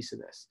important piece of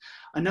this.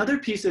 Another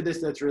piece of this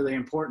that's really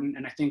important,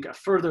 and I think a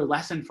further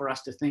lesson for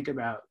us to think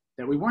about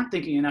that we weren't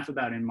thinking enough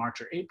about in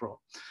March or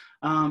April,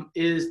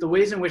 is the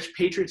ways in which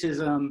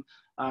patriotism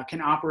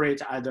can operate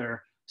to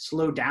either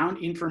slow down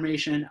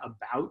information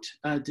about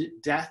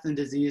death and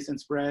disease and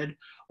spread,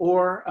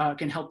 or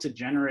can help to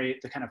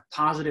generate the kind of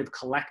positive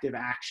collective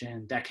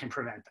action that can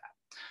prevent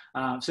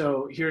that.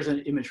 So here's an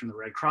image from the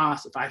Red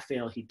Cross. If I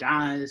fail, he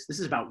dies. This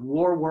is about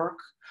war work,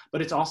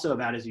 but it's also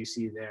about, as you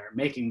see there,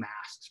 making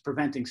masks,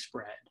 preventing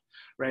spread.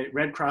 Right?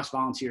 Red Cross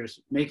volunteers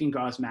making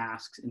gauze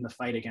masks in the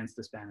fight against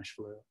the Spanish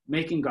flu,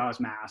 making gauze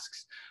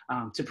masks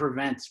to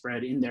prevent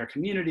spread in their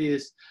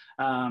communities.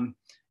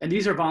 And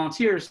these are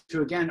volunteers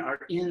who, again, are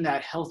in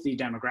that healthy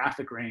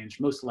demographic range,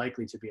 most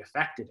likely to be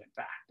affected, in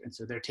fact. And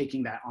so they're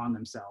taking that on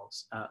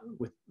themselves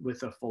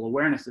with a full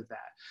awareness of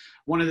that.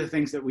 One of the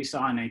things that we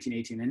saw in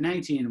 1918 and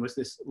 19 was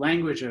this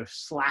language of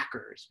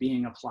slackers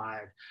being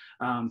applied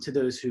to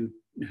those who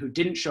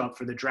didn't show up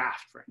for the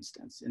draft, for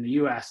instance. In the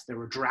US, there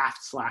were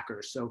draft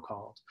slackers,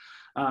 so-called.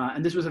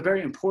 And this was a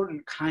very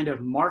important kind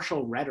of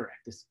martial rhetoric,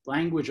 this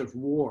language of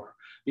war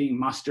being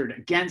mustered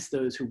against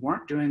those who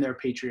weren't doing their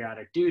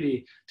patriotic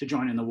duty to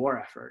join in the war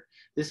effort.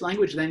 This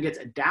language then gets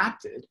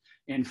adapted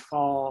in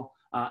fall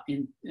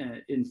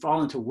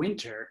into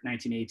winter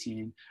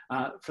 1918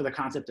 for the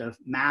concept of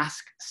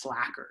mask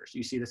slackers.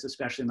 You see this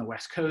especially in the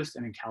West Coast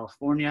and in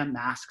California,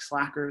 mask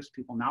slackers,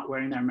 people not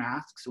wearing their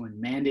masks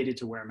when mandated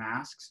to wear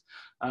masks.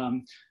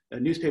 The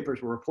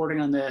newspapers were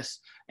reporting on this,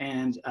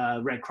 and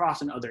Red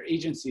Cross and other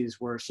agencies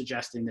were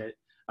suggesting that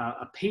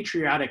a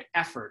patriotic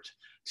effort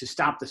to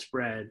stop the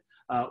spread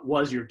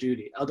was your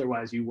duty.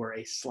 Otherwise, you were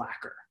a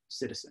slacker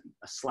citizen,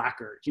 a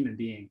slacker human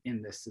being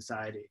in this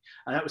society.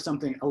 That was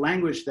a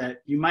language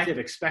that you might have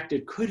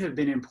expected could have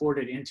been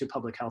imported into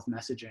public health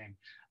messaging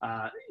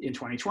in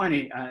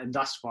 2020, and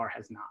thus far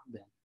has not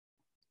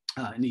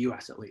been, in the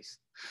US at least.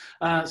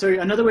 So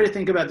another way to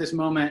think about this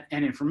moment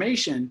and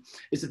information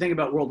is to think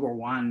about World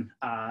War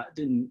I.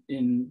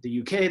 In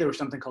the UK, there was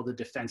something called the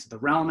Defense of the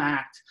Realm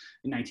Act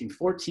in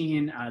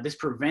 1914. This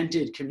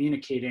prevented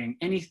communicating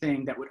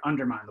anything that would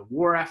undermine the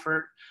war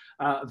effort.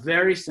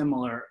 Very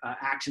similar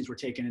actions were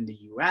taken in the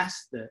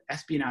US. The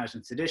Espionage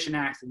and Sedition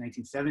Acts in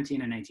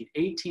 1917 and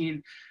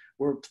 1918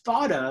 were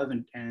thought of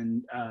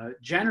and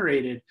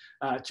generated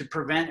to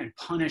prevent and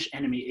punish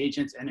enemy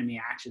agents,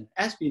 enemy action,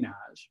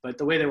 espionage. But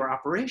the way they were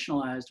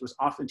operationalized was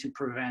often to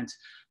prevent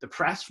the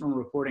press from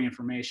reporting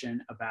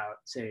information about,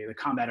 say, the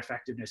combat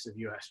effectiveness of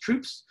US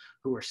troops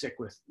who were sick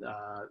with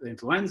the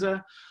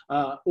influenza,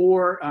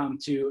 or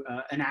to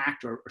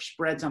enact or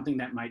spread something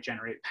that might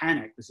generate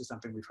panic. This is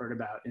something we've heard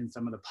about in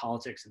some of the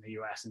politics in the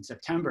US in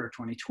September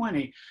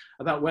 2020,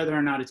 about whether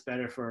or not it's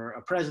better for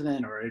a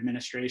president or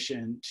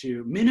administration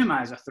to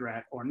minimize a threat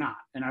or not.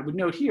 And I would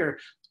note here,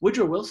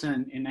 Woodrow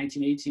Wilson in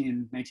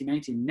 1918,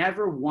 1919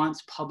 never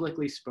once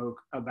publicly spoke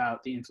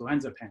about the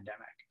influenza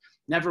pandemic,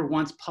 never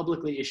once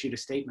publicly issued a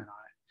statement on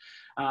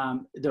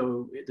it.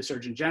 Though the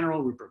Surgeon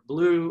General, Rupert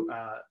Blue,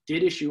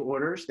 did issue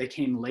orders. They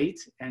came late,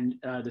 and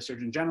the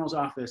Surgeon General's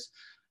office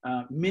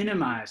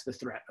minimized the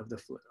threat of the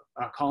flu,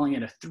 calling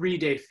it a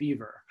 3-day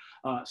fever,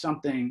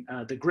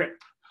 the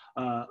grip,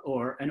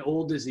 or an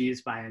old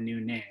disease by a new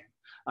name.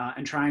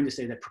 And trying to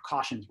say that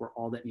precautions were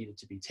all that needed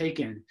to be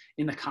taken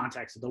in the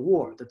context of the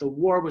war, that the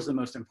war was the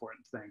most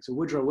important thing. So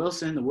Woodrow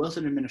Wilson, the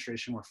Wilson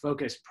administration were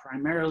focused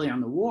primarily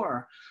on the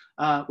war,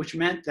 which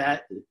meant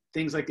that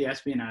things like the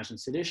Espionage and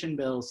Sedition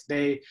bills,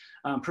 they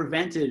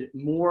prevented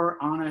more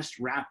honest,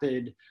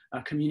 rapid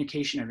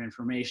communication of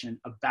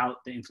information about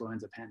the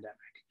influenza pandemic.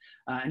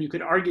 And you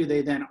could argue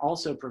they then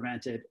also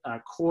prevented a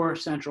core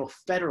central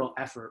federal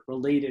effort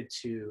related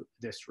to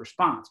this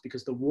response,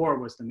 because the war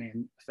was the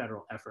main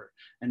federal effort,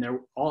 and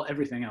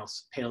everything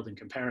else paled in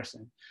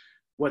comparison.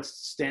 What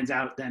stands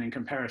out then in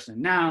comparison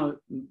now,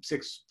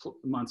 6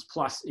 months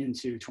plus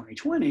into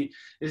 2020,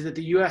 is that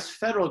the US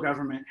federal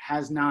government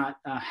has not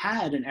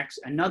had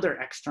another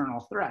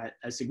external threat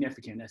as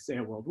significant as, say,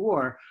 a world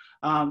war,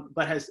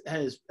 but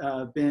has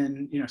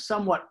been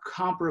somewhat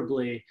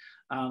comparably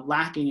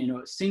lacking in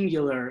a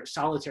singular,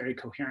 solitary,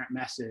 coherent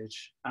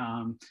message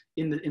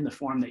in the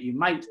form that you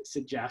might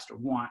suggest or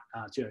want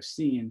to have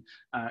seen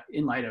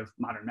in light of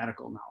modern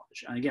medical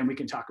knowledge. And again, we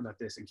can talk about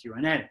this in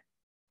Q&A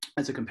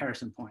as a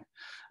comparison point.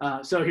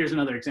 So here's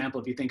another example.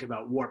 If you think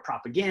about war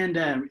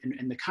propaganda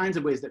and the kinds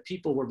of ways that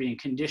people were being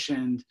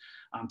conditioned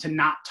to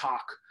not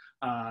talk,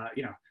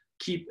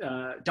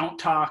 don't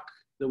talk,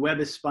 the web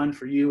is spun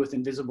for you with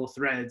invisible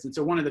threads. And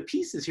so one of the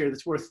pieces here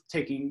that's worth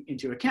taking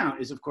into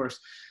account is, of course,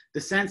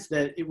 the sense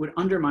that it would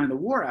undermine the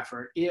war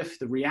effort if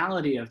the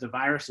reality of the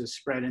virus's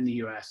spread in the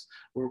US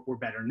were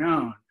better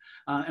known.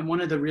 And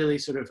one of the really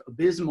sort of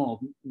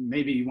abysmal,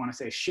 maybe you want to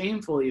say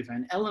shameful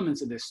even,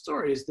 elements of this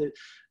story is that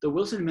the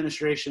Wilson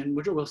administration,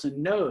 Woodrow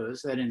Wilson,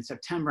 knows that in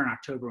September and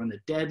October, when the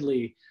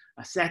deadly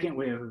second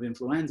wave of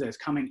influenza is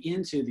coming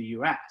into the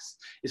US,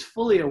 is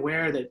fully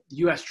aware that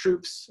US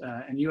troops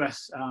and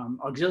US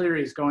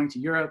auxiliaries going to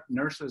Europe,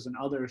 nurses and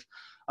others,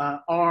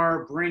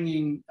 are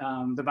bringing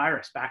the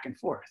virus back and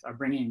forth, are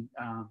bringing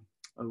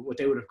what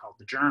they would have called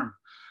the germ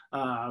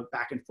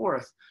back and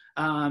forth.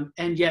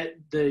 And yet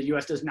the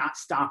US does not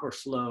stop or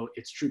slow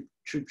its troop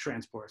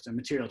transports and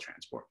material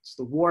transports.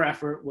 The war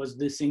effort was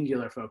the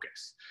singular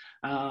focus.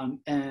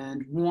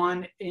 And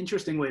one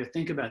interesting way to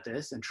think about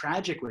this, and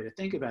tragic way to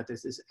think about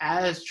this, is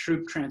as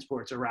troop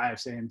transports arrive,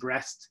 say in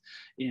Brest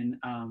in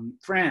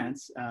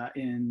France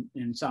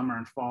in summer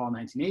and fall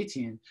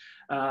 1918,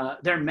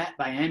 they're met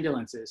by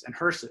ambulances and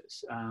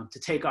hearses to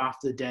take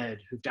off the dead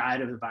who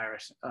died of the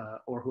virus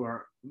or who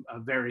are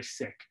very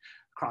sick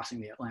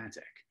crossing the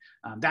Atlantic.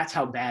 That's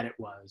how bad it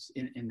was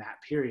in that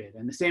period.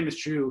 And the same is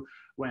true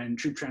when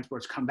troop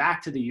transports come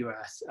back to the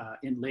US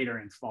later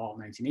in fall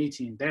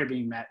 1918, they're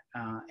being met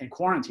and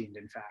quarantined,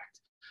 in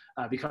fact,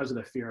 because of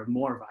the fear of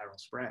more viral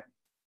spread.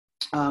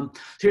 So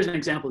here's an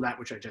example of that,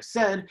 which I just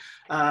said.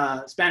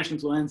 Spanish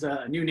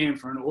influenza, a new name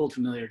for an old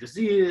familiar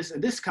disease.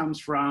 And this comes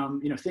from,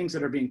 you know, things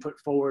that are being put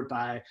forward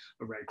by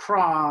the Red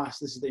Cross.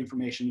 This is the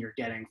information you're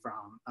getting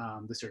from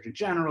the Surgeon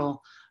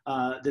General,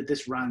 that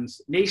this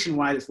runs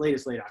nationwide as late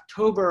as late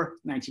October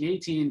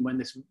 1918,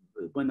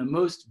 when the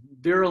most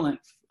virulent,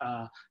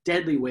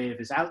 deadly wave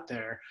is out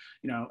there,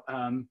 you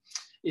know,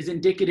 is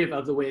indicative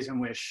of the ways in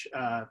which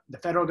the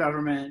federal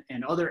government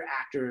and other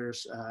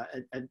actors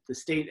at the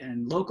state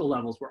and local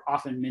levels were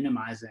often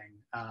minimizing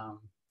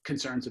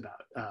concerns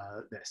about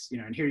this. You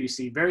know, and here you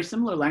see very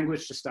similar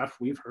language to stuff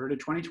we've heard in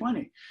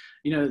 2020.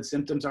 You know, the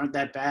symptoms aren't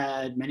that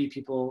bad. Many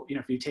people, you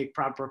know, if you take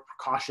proper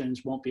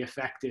precautions, won't be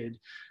affected.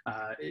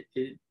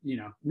 You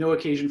know, no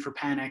occasion for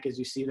panic, as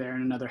you see there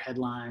in another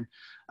headline.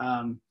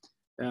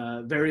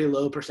 Very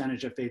low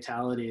percentage of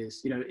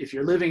fatalities. You know, if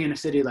you're living in a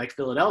city like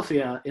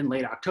Philadelphia in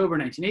late October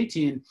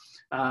 1918,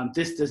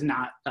 this does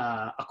not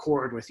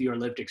accord with your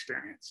lived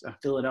experience.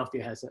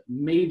 Philadelphia has a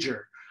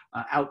major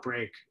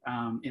outbreak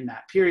in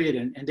that period,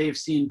 and they've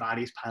seen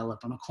bodies pile up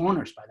on the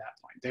corners by that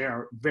point. They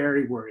are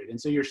very worried. And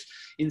so you're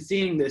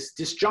seeing this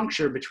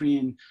disjuncture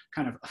between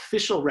kind of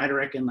official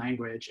rhetoric and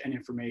language and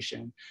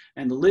information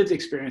and the lived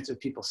experience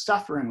of people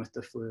suffering with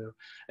the flu.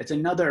 It's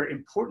another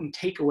important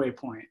takeaway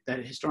point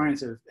that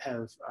historians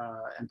have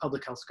and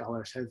public health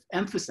scholars have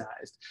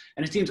emphasized.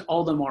 And it seems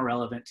all the more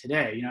relevant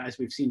today, you know, as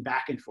we've seen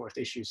back and forth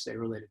issues, say,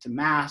 related to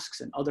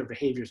masks and other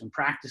behaviors and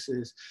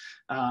practices,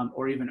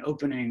 or even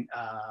opening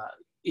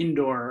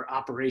indoor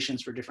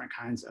operations for different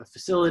kinds of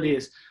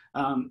facilities.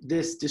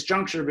 This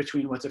disjuncture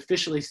between what's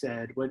officially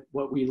said,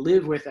 what we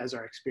live with as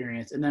our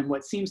experience, and then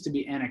what seems to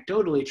be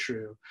anecdotally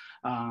true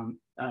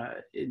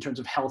in terms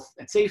of health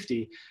and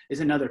safety is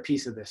another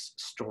piece of this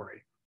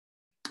story.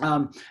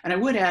 And I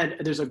would add,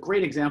 there's a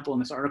great example in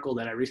this article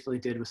that I recently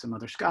did with some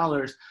other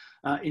scholars.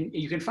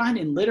 You can find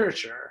in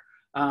literature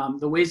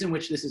the ways in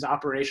which this is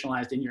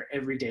operationalized in your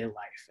everyday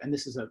life. And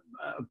this is an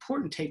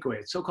important takeaway.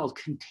 It's so-called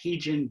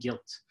contagion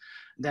guilt.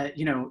 That,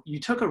 you know, you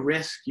took a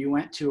risk, you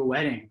went to a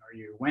wedding, or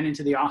you went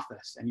into the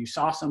office and you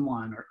saw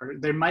someone, or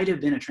there might have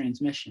been a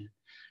transmission.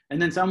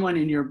 And then someone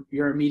in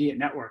your immediate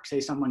network, say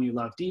someone you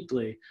love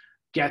deeply,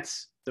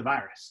 gets the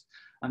virus.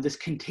 This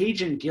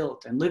contagion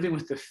guilt and living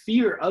with the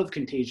fear of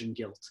contagion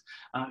guilt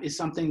is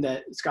something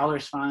that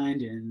scholars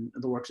find in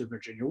the works of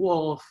Virginia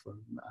Woolf,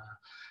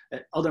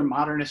 other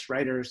modernist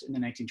writers in the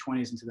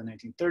 1920s into the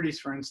 1930s,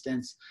 for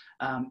instance.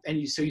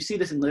 So you see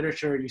this in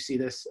literature, you see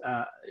this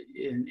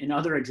in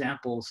other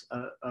examples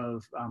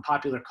of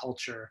popular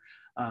culture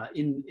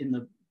in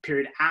the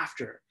period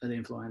after the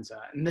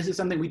influenza. And this is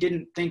something we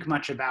didn't think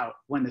much about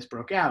when this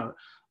broke out,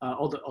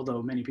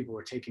 although many people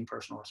were taking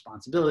personal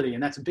responsibility.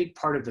 And that's a big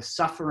part of the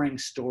suffering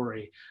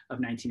story of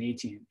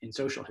 1918 in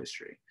social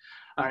history.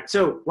 All right,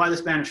 so why the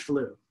Spanish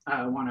flu?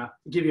 I want to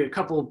give you a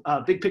couple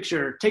big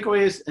picture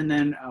takeaways, and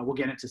then we'll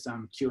get into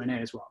some Q&A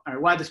as well. All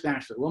right, why the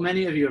Spanish flu? Well,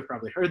 many of you have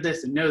probably heard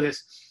this and know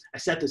this. I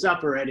set this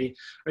up already.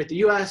 Right, the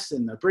US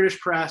and the British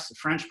press, the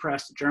French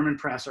press, the German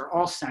press are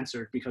all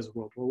censored because of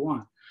World War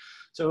I.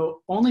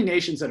 So only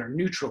nations that are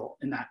neutral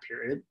in that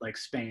period, like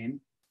Spain,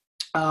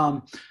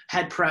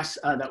 had press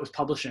that was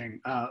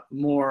publishing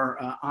more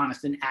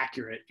honest and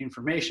accurate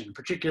information,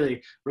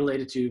 particularly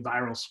related to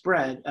viral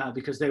spread,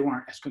 because they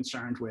weren't as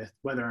concerned with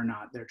whether or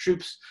not their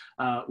troops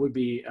would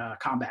be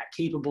combat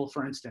capable,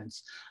 for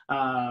instance,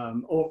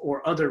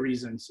 or other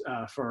reasons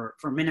for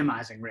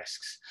minimizing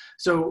risks.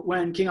 So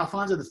when King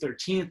Alfonso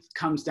XIII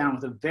comes down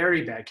with a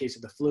very bad case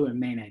of the flu in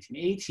May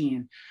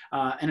 1918,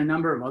 and a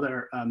number of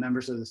other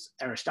members of this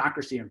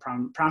aristocracy and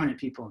prominent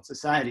people in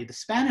society, the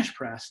Spanish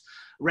press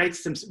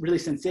writes some really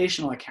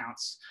sensational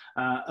accounts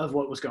of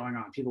what was going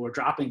on. People were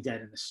dropping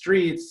dead in the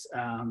streets,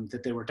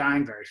 that they were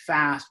dying very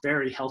fast,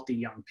 very healthy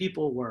young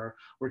people were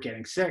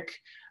getting sick,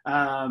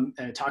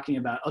 talking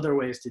about other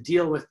ways to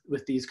deal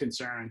with these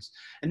concerns.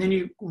 And then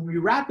you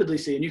rapidly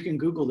see, and you can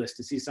Google this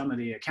to see some of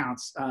the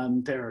accounts,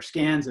 there are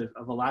scans of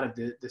a lot of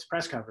this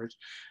press coverage.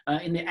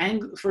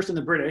 First in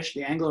the British,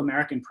 the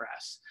Anglo-American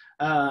press,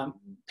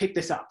 pick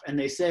this up, and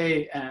they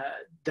say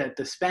that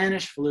the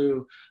Spanish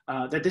flu,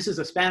 that this is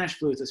a Spanish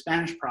flu, it's a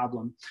Spanish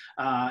problem,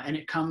 and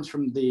it comes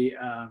from the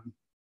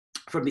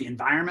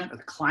environment or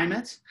the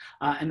climate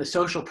and the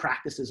social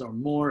practices or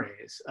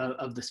mores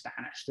of the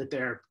Spanish, that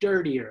they're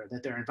dirtier,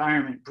 that their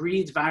environment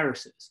breeds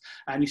viruses.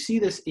 And you see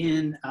this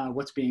in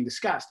what's being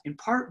discussed, in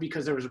part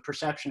because there was a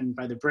perception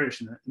by the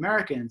British and the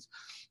Americans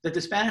that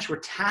the Spanish were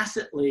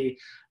tacitly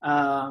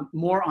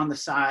more on the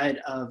side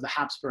of the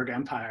Habsburg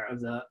Empire, of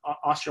the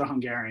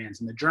Austro-Hungarians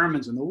and the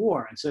Germans in the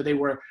war. And so they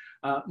were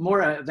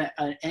more of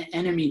an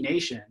enemy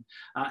nation.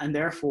 And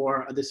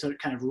therefore, this sort of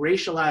kind of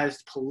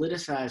racialized,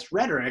 politicized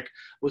rhetoric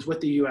was what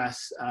the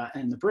US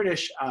and the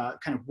British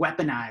kind of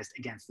weaponized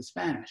against the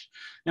Spanish.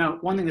 Now,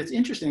 one thing that's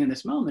interesting in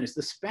this moment is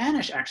the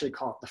Spanish actually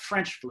call it the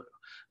French flu.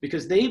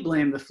 because they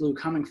blame the flu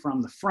coming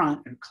from the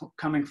front and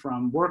coming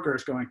from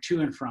workers going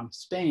to and from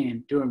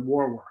Spain doing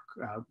war work.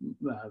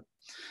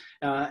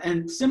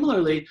 And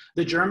similarly,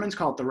 the Germans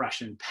call it the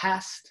Russian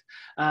pest,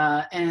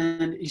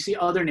 and you see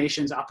other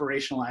nations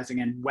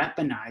operationalizing and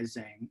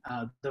weaponizing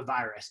the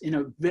virus in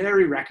a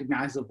very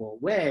recognizable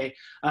way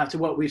to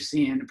what we've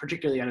seen,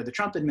 particularly out of the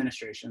Trump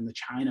administration, the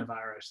China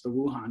virus, the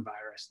Wuhan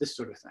virus, this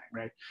sort of thing,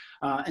 right?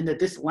 And that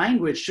this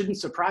language shouldn't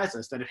surprise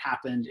us that it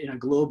happened in a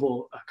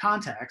global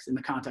context, in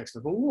the context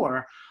of a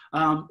war.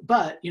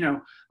 But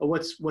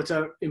what's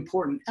an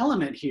important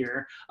element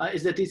here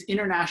is that these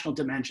international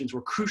dimensions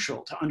were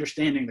crucial to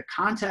understanding the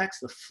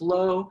context, the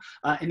flow,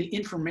 and the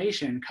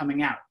information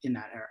coming out in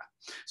that era.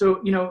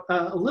 So,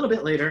 a little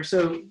bit later,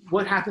 so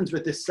what happens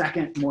with this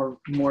second,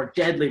 more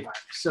deadly virus?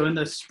 So in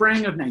the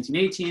spring of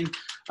 1918,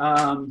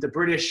 the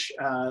British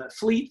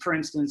fleet, for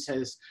instance,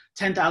 has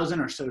 10,000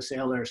 or so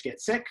sailors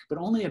get sick, but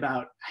only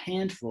about a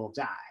handful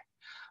die.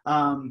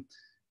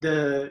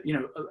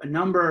 A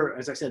number,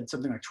 as I said,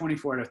 something like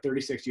 24 out of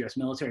 36 US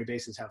military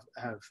bases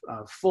have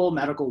full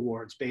medical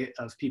wards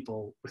of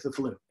people with the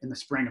flu in the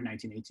spring of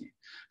 1918.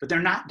 But they're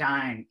not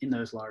dying in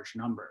those large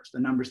numbers, the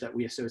numbers that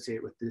we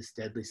associate with this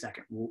deadly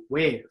second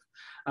wave.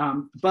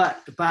 But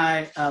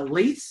by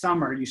late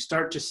summer, you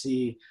start to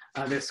see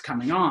this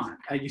coming on.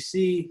 You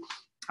see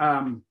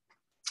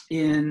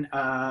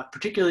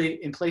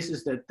particularly in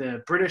places that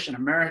the British and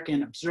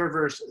American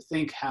observers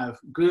think have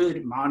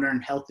good, modern,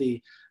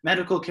 healthy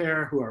medical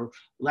care, who are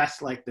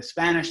less like the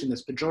Spanish in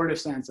this pejorative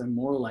sense and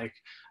more like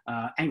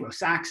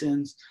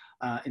Anglo-Saxons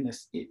in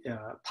this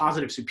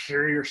positive,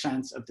 superior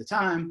sense of the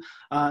time.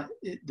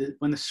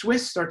 When the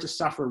Swiss start to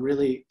suffer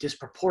really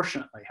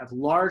disproportionately, have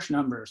large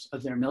numbers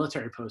of their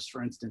military posts,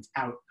 for instance,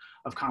 out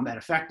of combat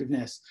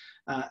effectiveness,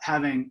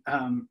 having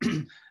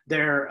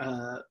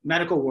their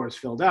medical wards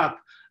filled up,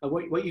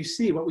 what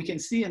we can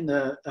see in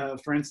the,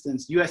 for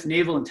instance, US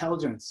naval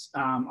intelligence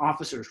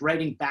officers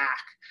writing back,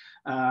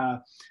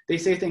 they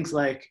say things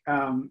like,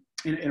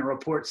 in a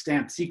report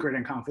stamped secret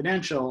and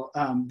confidential,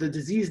 the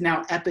disease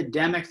now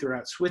epidemic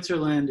throughout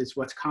Switzerland is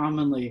what's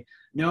commonly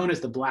known as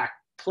the Black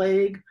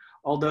Plague,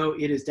 although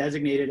it is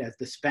designated as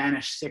the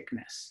Spanish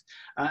sickness.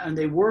 And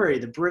they worry,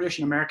 the British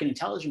and American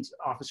intelligence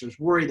officers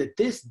worry that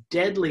this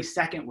deadly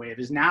second wave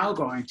is now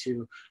going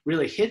to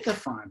really hit the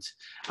front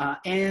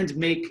and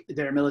make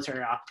their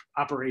military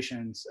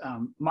operations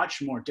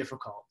much more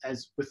difficult.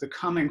 As with the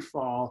coming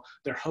fall,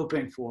 they're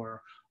hoping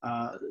for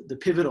the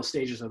pivotal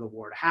stages of the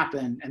war to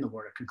happen and the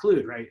war to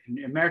conclude, right?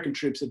 And American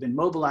troops have been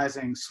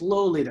mobilizing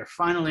slowly. They're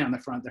finally on the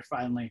front. They're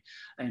finally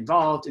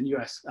involved in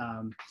US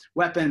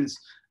weapons.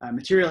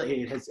 Material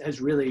aid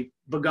has really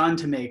begun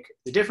to make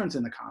the difference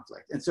in the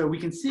conflict. And so we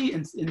can see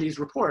in these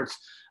reports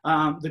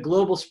the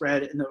global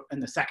spread in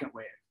the second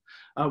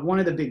wave. One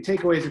of the big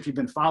takeaways, if you've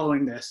been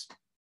following this,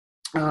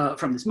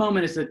 from this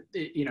moment is that,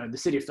 the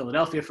city of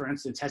Philadelphia, for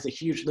instance, has a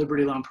huge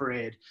Liberty Loan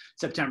Parade,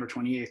 September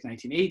 28th,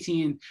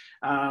 1918.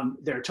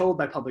 They're told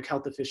by public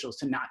health officials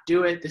to not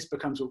do it. This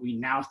becomes what we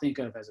now think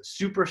of as a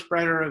super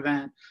spreader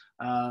event,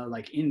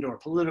 like indoor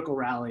political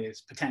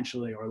rallies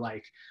potentially, or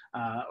like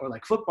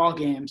football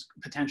games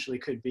potentially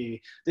could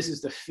be. This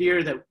is the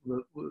fear that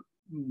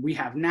we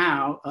have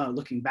now,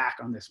 looking back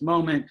on this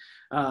moment,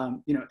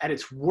 at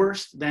its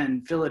worst,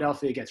 then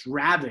Philadelphia gets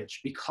ravaged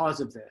because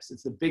of this.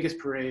 It's the biggest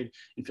parade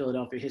in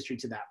Philadelphia history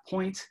to that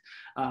point.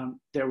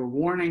 There were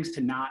warnings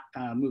to not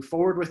move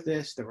forward with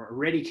this. There were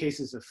already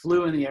cases of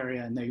flu in the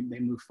area, and they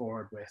moved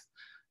forward with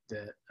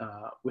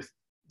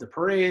the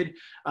parade.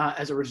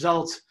 As a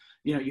result,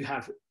 you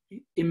have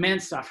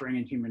immense suffering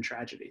and human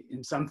tragedy.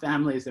 In some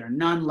families, there are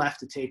none left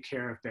to take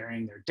care of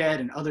burying their dead,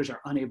 and others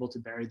are unable to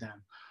bury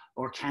them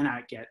or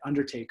cannot get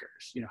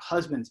undertakers,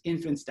 husbands,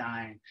 infants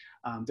dying.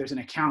 There's an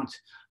account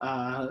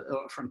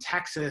from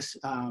Texas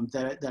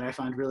that I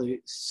find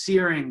really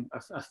searing.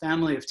 A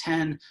family of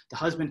 10, the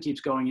husband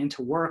keeps going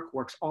into work,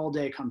 works all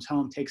day, comes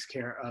home, takes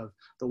care of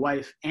the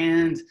wife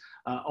and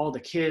all the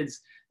kids.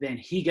 Then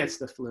he gets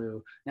the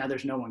flu. Now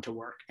there's no one to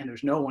work, and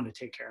there's no one to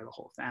take care of the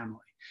whole family.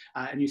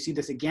 And you see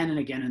this again and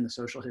again in the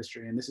social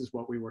history. And this is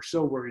what we were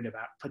so worried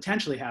about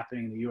potentially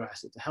happening in the US,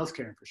 that the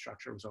healthcare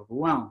infrastructure was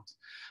overwhelmed.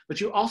 But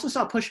you also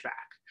saw pushback.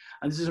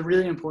 And this is a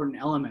really important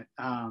element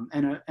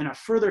and a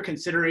further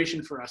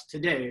consideration for us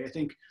today. I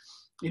think,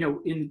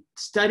 in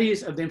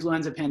studies of the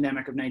influenza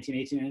pandemic of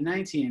 1918 and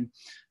 19,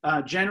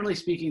 generally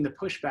speaking, the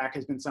pushback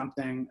has been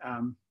something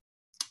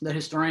that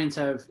historians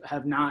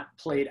have not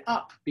played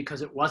up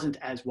because it wasn't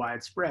as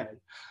widespread.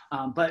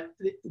 But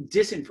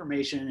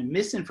disinformation and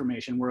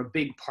misinformation were a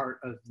big part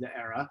of the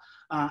era,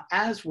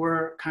 as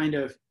were kind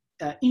of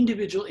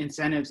individual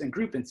incentives and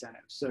group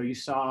incentives. So you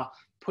saw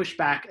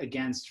pushback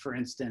against, for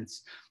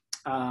instance,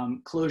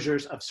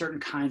 closures of certain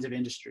kinds of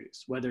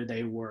industries, whether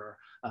they were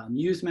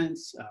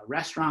amusements,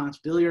 restaurants,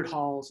 billiard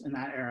halls in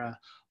that era,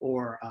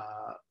 or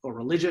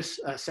religious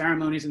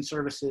ceremonies and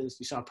services.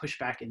 You saw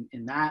pushback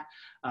in that.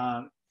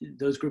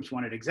 those groups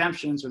wanted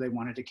exemptions, or they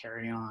wanted to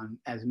carry on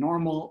as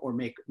normal or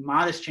make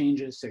modest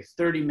changes, say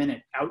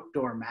 30-minute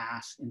outdoor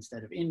mass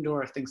instead of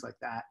indoor, things like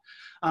that.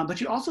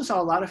 But you also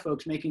saw a lot of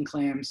folks making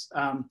claims,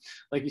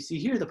 like you see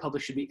here, the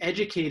public should be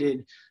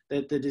educated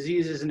that the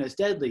disease isn't as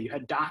deadly. You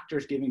had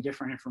doctors giving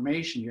different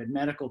information. You had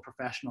medical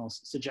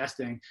professionals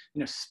suggesting,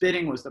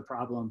 spitting was the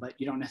problem, but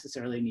you don't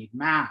necessarily need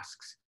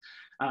masks.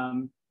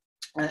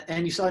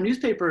 And you saw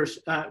newspapers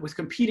with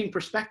competing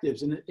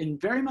perspectives,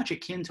 and very much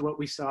akin to what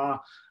we saw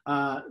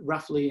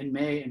roughly in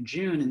May and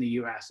June in the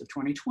US of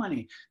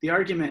 2020. The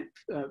argument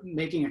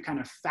making a kind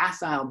of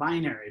facile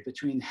binary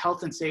between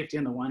health and safety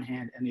on the one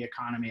hand and the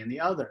economy on the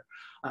other.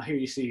 Here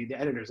you see the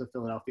editors of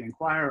Philadelphia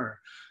Inquirer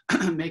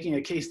making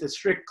a case that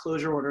strict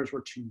closure orders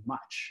were too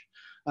much.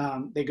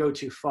 They go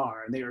too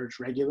far, and they urge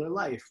regular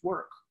life,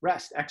 work,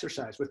 rest,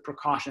 exercise with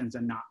precautions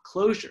and not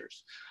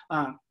closures.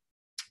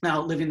 Now,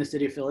 living in the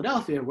city of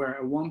Philadelphia, where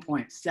at one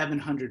point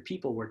 700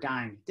 people were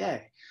dying a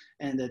day,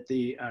 and that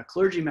the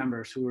clergy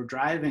members who were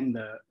driving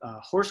the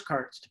horse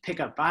carts to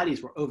pick up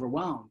bodies were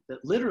overwhelmed,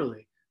 that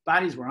literally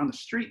bodies were on the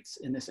streets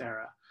in this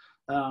era.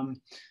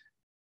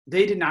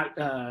 They did not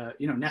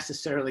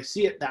necessarily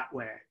see it that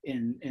way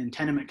in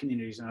tenement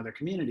communities and other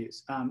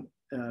communities.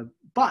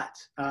 But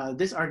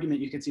this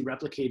argument you can see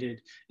replicated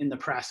in the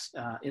press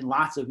in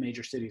lots of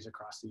major cities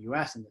across the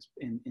US in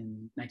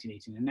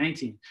 1918 and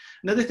 19.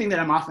 Another thing that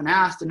I'm often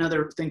asked,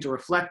 another thing to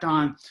reflect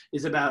on,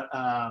 is about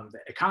the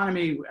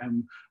economy,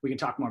 and we can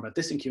talk more about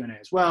this in Q&A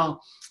as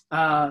well.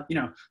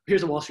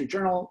 Here's a Wall Street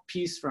Journal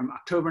piece from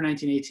October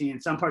 1918.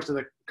 In some parts of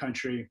the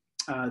country,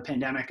 the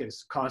pandemic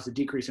has caused a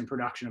decrease in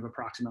production of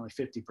approximately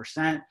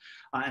 50%,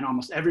 and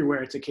almost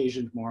everywhere it's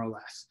occasioned more or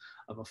less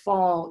of a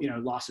fall,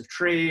 loss of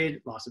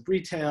trade, loss of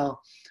retail.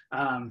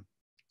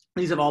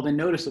 These have all been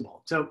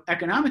noticeable. So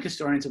economic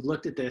historians have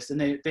looked at this,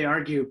 and they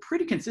argue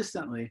pretty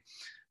consistently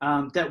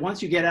that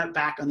once you get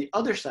back on the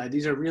other side,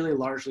 these are really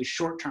largely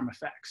short-term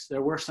effects.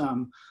 There were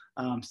some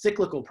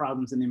cyclical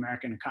problems in the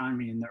American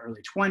economy in the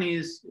early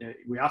 20s.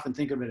 We often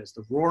think of it as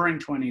the roaring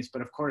 20s,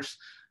 but of course,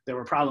 there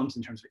were problems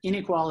in terms of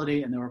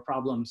inequality, and there were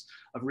problems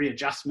of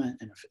readjustment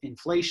and of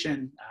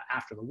inflation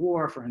after the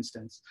war, for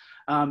instance.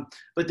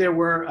 But there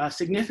were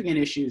significant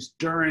issues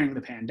during the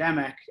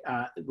pandemic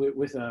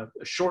with a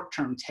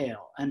short-term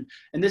tail. And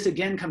this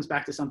again comes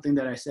back to something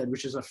that I said,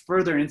 which is a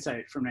further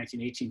insight from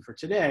 1918 for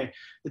today,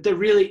 that there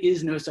really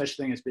is no such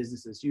thing as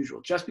business as usual.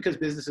 Just because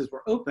businesses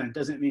were open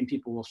doesn't mean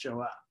people will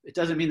show up. It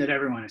doesn't mean that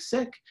everyone is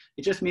sick.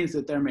 It just means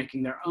that they're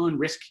making their own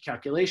risk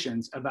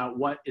calculations about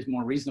what is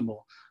more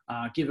reasonable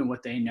given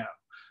what they know.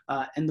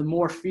 And the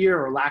more fear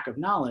or lack of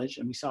knowledge,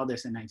 and we saw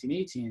this in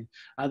 1918,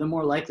 the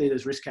more likely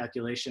those risk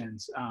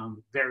calculations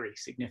vary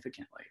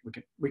significantly.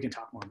 We can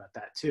talk more about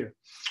that too.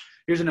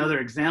 Here's another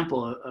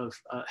example of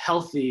a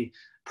healthy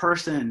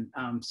person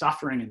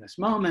suffering in this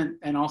moment,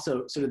 and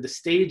also sort of the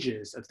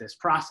stages of this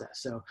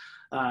process. So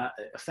a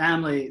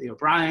family, the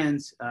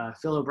O'Briens,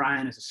 Phil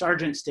O'Brien is a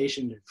sergeant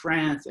stationed in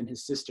France, and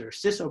his sister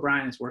Sis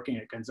O'Brien is working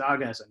at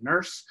Gonzaga as a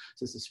nurse.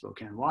 This is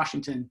Spokane,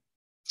 Washington.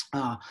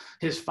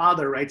 His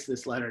father writes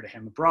this letter to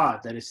him abroad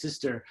that his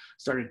sister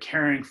started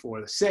caring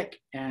for the sick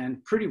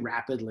and pretty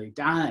rapidly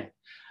died.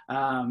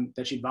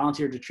 That she'd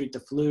volunteered to treat the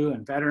flu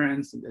and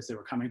veterans as they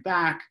were coming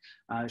back.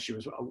 She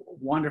was a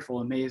wonderful,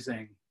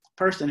 amazing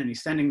person, and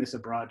he's sending this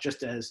abroad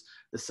just as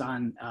the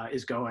son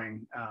is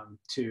going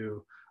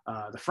to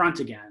the front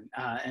again.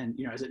 And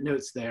as it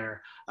notes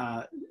there,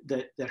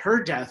 that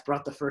her death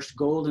brought the first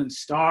golden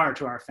star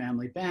to our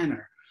family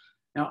banner.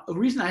 Now, the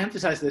reason I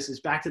emphasize this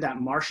is back to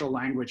that martial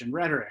language and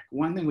rhetoric.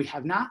 One thing we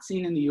have not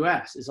seen in the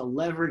US is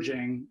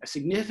a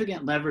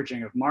significant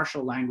leveraging of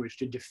martial language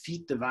to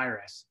defeat the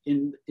virus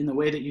in the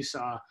way that you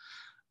saw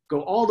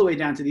go all the way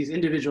down to these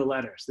individual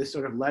letters, this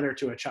sort of letter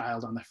to a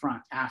child on the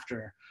front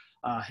after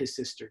his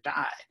sister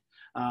died.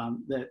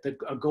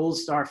 A Gold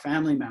Star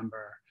family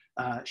member,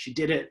 she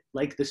did it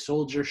like the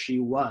soldier she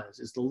was,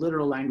 is the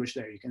literal language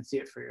there. You can see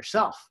it for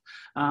yourself.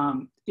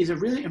 Is a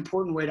really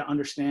important way to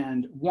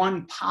understand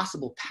one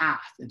possible path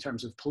in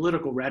terms of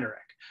political rhetoric.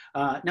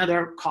 Now,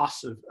 there are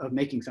costs of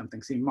making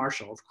something seem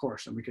martial, of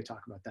course, and we could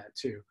talk about that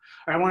too.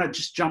 I want to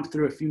just jump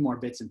through a few more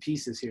bits and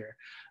pieces here.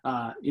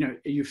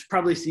 You've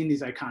probably seen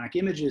these iconic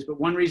images, but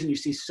one reason you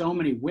see so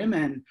many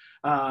women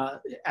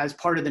as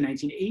part of the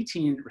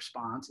 1918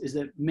 response is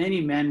that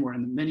many men were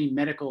in many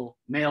medical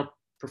male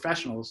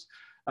professionals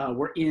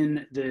were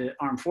in the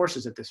armed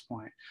forces at this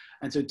point.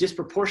 And so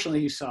disproportionately,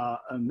 you saw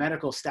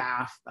medical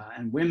staff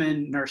and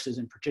women, nurses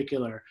in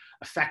particular,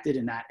 affected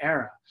in that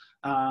era.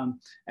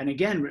 And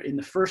again, in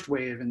the first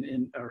wave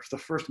or the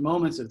first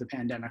moments of the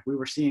pandemic, we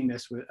were seeing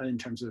this in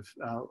terms of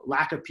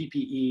lack of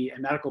PPE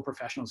and medical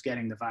professionals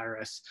getting the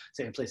virus,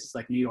 say in places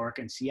like New York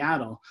and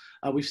Seattle.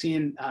 We've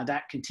seen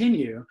that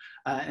continue.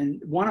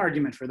 And one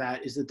argument for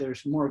that is that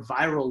there's more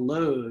viral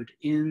load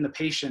in the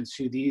patients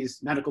who these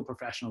medical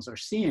professionals are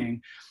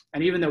seeing.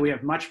 And even though we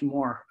have much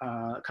more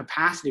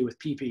capacity with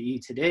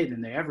PPE today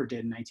than they ever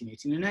did in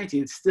 1918 and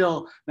 19,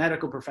 still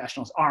medical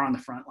professionals are on the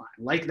front line,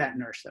 like that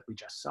nurse that we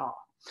just saw.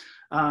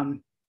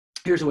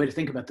 Here's a way to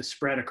think about the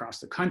spread across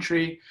the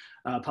country.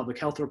 Public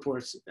health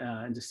reports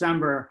in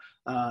December.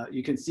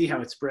 You can see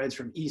how it spreads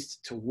from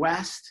east to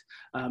west,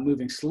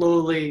 moving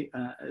slowly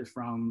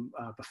from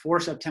before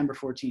September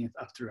 14th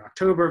up through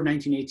October of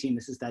 1918.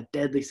 This is that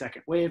deadly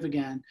second wave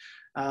again.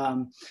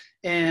 One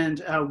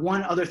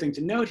other thing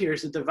to note here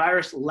is that the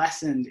virus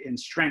lessened in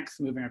strength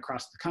moving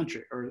across the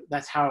country, or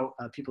that's how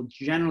people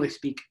generally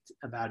speak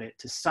about it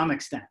to some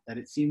extent, that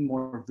it seemed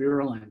more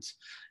virulent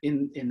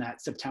in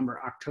that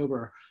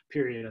September-October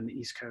period on the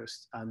East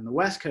Coast than the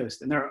West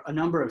Coast. And there are a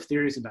number of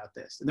theories about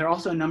this. And there are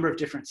also a number of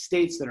different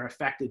states that are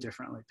affected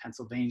differently.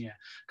 Pennsylvania,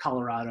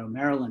 Colorado,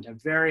 Maryland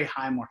have very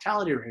high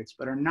mortality rates,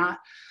 but are not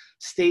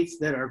states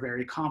that are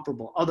very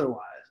comparable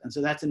otherwise. And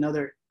so that's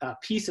another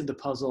piece of the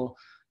puzzle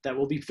that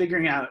we'll be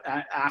figuring out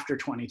after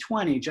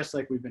 2020, just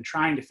like we've been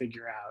trying to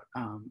figure out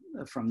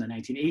from the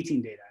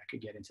 1918 data. I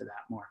could get into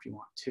that more if you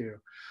want to.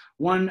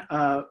 One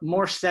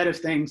more set of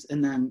things,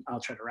 and then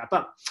I'll try to wrap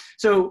up.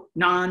 So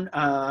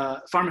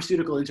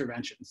non-pharmaceutical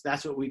interventions,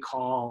 that's what we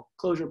call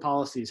closure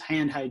policies,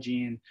 hand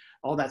hygiene,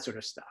 all that sort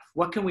of stuff.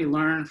 What can we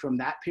learn from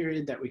that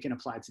period that we can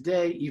apply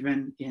today,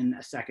 even in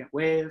a second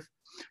wave?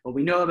 Well,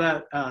 we know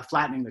about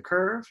flattening the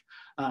curve.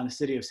 In the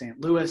city of St.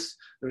 Louis,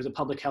 there was a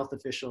public health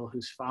official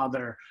whose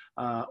father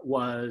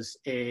was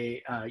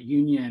a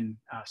union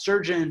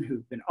surgeon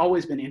who'd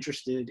always been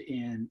interested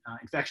in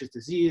infectious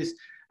disease.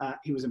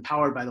 He was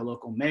empowered by the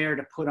local mayor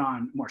to put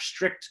on more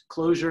strict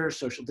closures,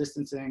 social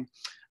distancing,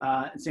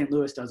 and St.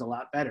 Louis does a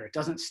lot better. It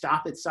doesn't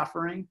stop its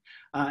suffering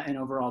and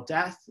overall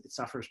death. It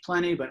suffers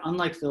plenty, but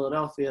unlike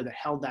Philadelphia that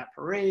held that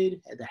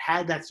parade, that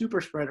had that super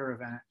spreader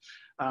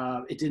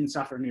event, it didn't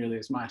suffer nearly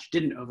as much,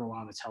 didn't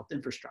overwhelm its health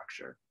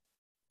infrastructure.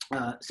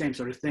 Same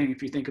sort of thing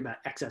if you think about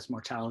excess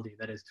mortality,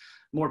 that is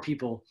more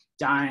people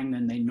dying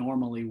than they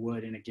normally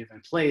would in a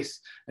given place,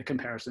 a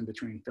comparison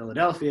between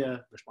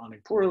Philadelphia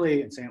responding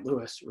poorly and St.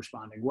 Louis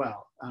responding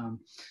well.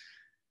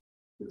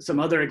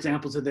 Some other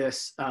examples of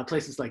this,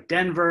 places like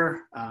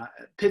Denver,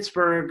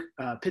 Pittsburgh.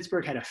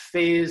 Pittsburgh had a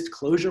phased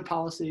closure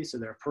policy, so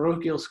their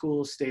parochial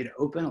schools stayed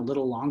open a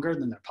little longer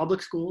than their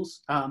public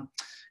schools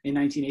in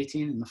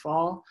 1918 in the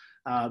fall.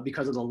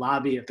 Because of the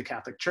lobby of the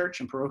Catholic Church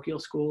and parochial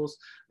schools.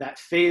 That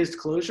phased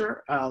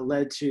closure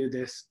led to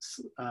this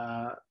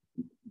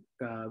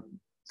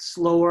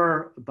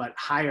slower but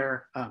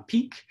higher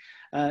peak,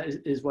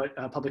 is what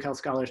public health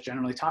scholars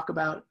generally talk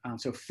about.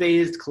 So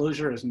phased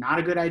closure is not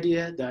a good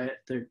idea.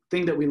 The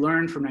thing that we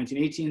learned from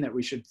 1918 that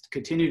we should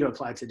continue to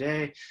apply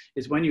today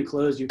is when you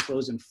close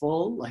in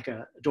full, like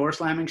a door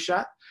slamming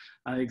shut.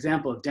 The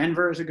example of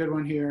Denver is a good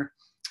one here.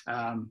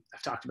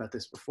 I've talked about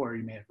this before,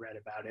 you may have read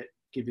about it.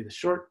 Give you the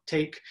short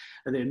take.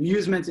 The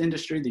amusements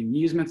industry, the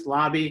amusements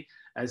lobby,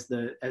 as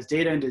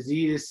data and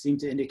disease seem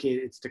to indicate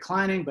it's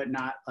declining, but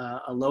not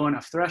a low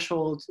enough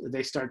threshold,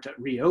 they start to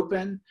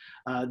reopen.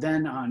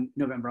 Then on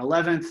November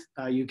 11th,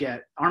 you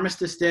get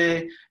Armistice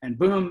Day, and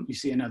boom, you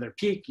see another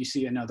peak, you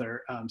see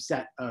another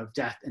set of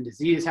death and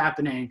disease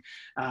happening,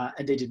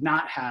 and they did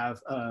not have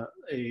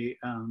a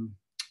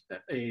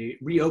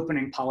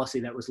reopening policy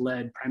that was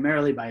led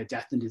primarily by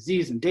death and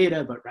disease and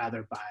data, but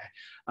rather by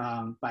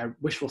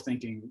wishful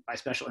thinking, by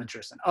special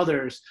interests and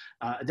others.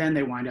 Then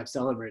they wind up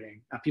celebrating.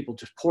 People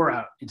just pour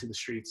out into the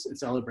streets and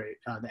celebrate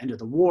the end of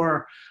the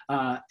war,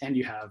 and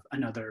you have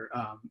another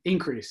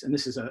increase. And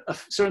this is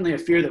certainly a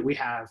fear that we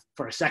have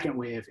for a second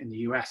wave in the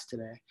US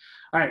today.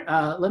 All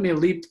right, let me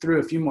leap through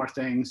a few more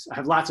things. I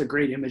have lots of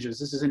great images.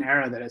 This is an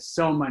era that has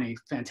so many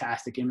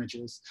fantastic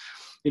images.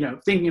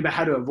 Thinking about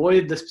how to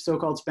avoid the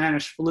so-called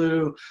Spanish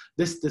flu.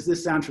 Does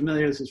this sound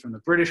familiar? This is from the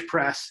British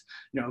press.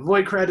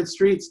 Avoid crowded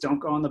streets, don't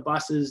go on the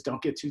buses,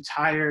 don't get too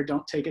tired,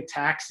 don't take a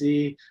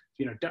taxi,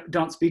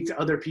 don't speak to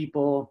other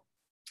people.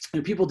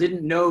 People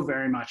didn't know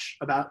very much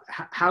about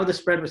how the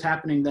spread was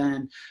happening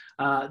then.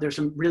 There's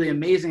some really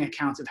amazing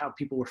accounts of how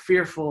people were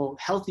fearful,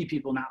 healthy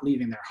people not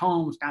leaving their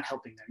homes, not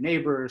helping their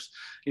neighbors.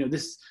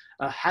 This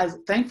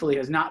thankfully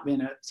has not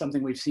been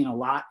something we've seen a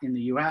lot in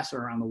the US or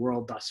around the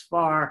world thus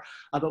far,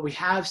 but we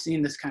have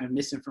seen this kind of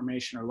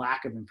misinformation or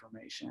lack of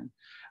information.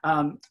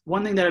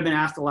 One thing that I've been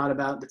asked a lot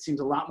about that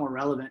seems a lot more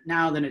relevant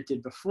now than it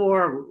did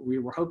before, we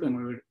were hoping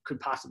we could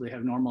possibly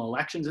have normal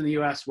elections in the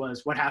US,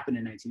 was what happened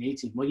in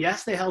 1918. Well,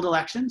 yes, they held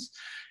elections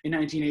in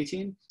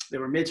 1918. There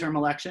were midterm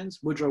elections.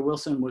 Woodrow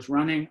Wilson was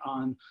running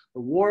on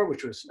the war,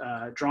 which was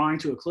drawing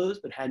to a close,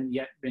 but hadn't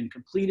yet been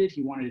completed.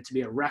 He wanted it to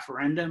be a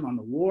referendum on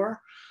the war.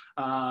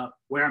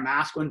 Wear a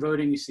mask when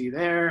voting, you see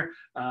there.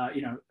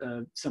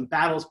 Some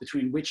battles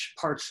between which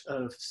parts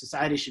of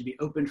society should be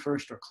open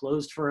first or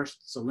closed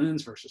first,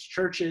 saloons versus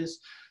churches.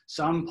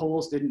 Some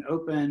polls didn't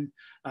open.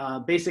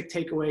 Basic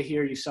takeaway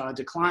here, you saw a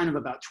decline of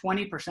about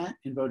 20%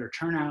 in voter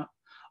turnout.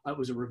 It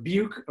was a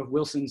rebuke of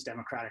Wilson's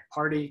Democratic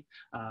Party.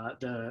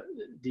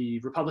 The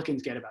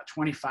Republicans get about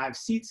 25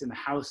 seats in the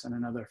House and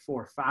another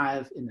 4 or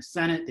 5 in the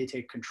Senate. They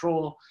take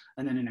control.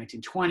 And then in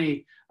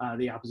 1920,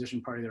 the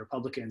opposition party, the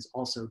Republicans,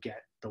 also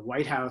get the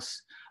White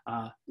House.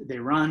 They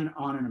run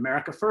on an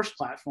America First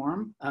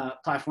platform,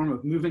 platform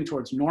of moving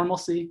towards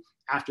normalcy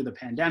after the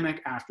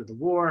pandemic, after the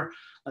war.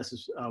 This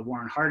is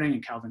Warren Harding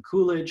and Calvin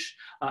Coolidge.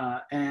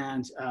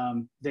 And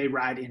they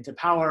ride into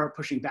power,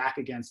 pushing back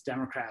against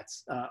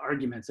Democrats'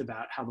 arguments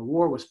about how the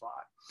war was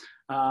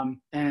fought.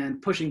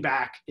 And pushing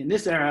back in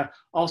this era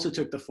also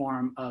took the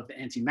form of the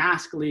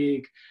Anti-Mask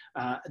League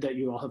that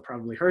you all have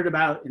probably heard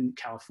about in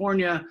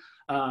California.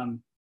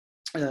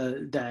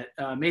 That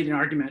made an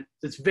argument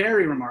that's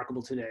very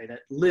remarkable today,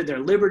 that their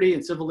liberty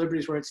and civil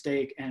liberties were at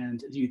stake,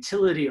 and the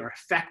utility or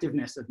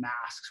effectiveness of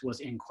masks was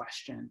in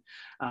question.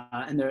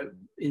 And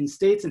in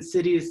states and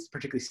cities,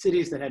 particularly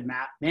cities that had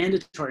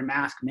mandatory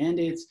mask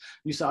mandates,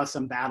 you saw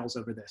some battles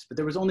over this. But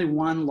there was only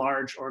one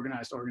large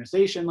organized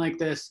organization like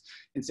this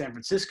in San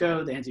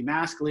Francisco, the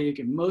Anti-Mask League.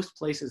 In most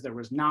places, there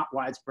was not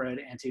widespread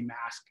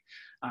anti-mask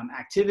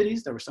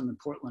activities. There were some in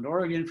Portland,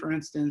 Oregon, for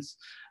instance.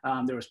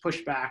 There was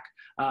pushback,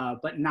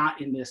 but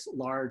not in this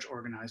large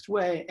organized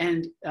way.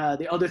 And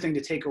the other thing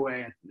to take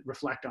away and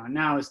reflect on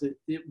now is that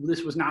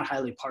this was not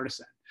highly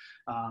partisan.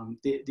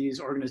 These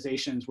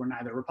organizations were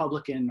neither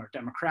Republican nor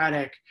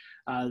Democratic,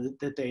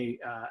 that they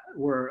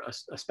were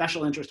a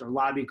special interest or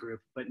lobby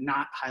group, but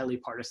not highly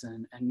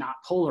partisan and not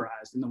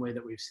polarized in the way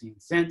that we've seen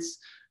since.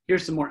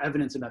 Here's some more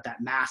evidence about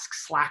that mask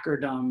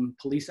slackerdom,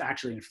 police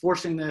actually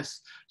enforcing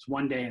this. So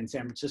one day in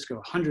San Francisco,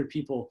 100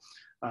 people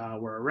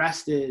were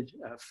arrested,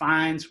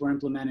 fines were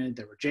implemented,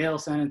 there were jail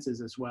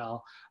sentences as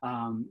well,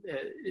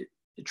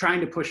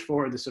 trying to push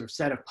forward this sort of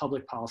set of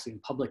public policy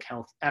and public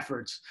health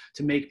efforts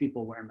to make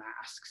people wear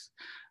masks.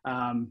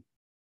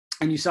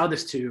 And you saw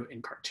this too in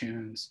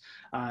cartoons.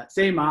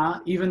 Say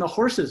Ma, even the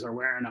horses are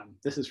wearing them.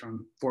 This is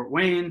from Fort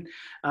Wayne.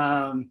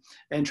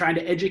 And trying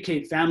to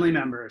educate family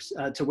members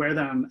to wear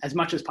them as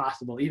much as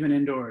possible, even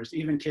indoors,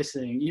 even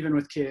kissing, even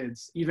with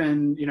kids,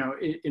 even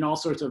in all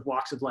sorts of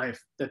walks of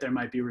life that there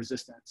might be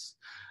resistance.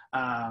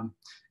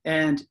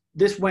 And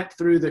this went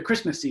through the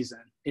Christmas season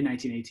in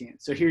 1918.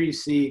 So here you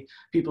see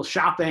people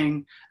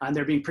shopping, and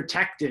they're being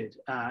protected.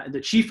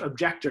 The chief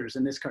objectors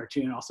in this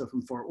cartoon, also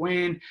from Fort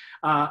Wayne,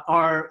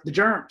 are the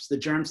germs. The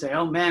germs say,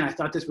 oh man, I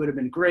thought this would have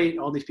been great,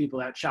 all these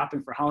people out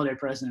shopping for holiday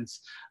presents,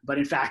 but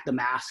in fact, the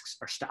masks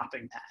are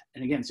stopping that.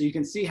 And again, so you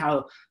can see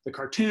how the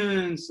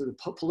cartoons, so the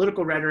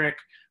political rhetoric,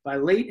 by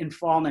late in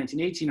fall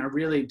 1918 are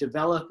really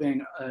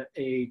developing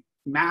a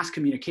mass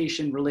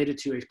communication related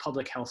to a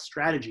public health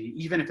strategy,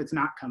 even if it's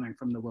not coming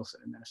from the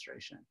Wilson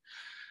administration.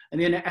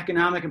 And then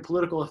economic and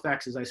political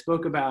effects, as I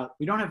spoke about,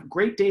 we don't have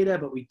great data,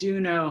 but we do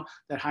know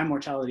that high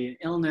mortality and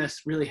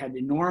illness really had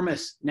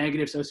enormous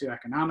negative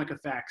socioeconomic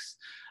effects.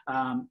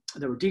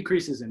 There were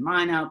decreases in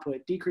mine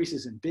output,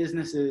 decreases in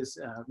businesses,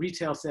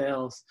 retail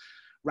sales.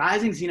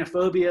 Rising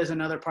xenophobia is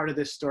another part of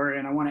this story,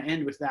 and I want to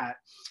end with that.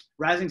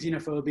 Rising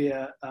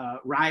xenophobia,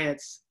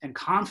 riots, and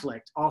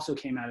conflict also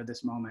came out of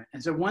this moment.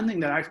 And so one thing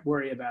that I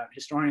worry about,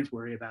 historians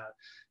worry about,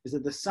 is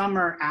that the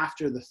summer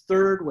after the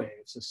third wave,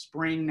 so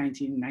spring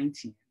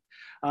 1919,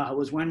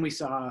 was when we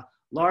saw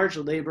large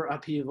labor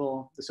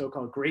upheaval, the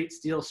so-called Great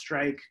Steel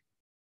Strike.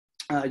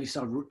 You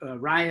saw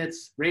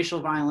riots, racial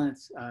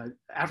violence,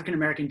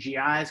 African-American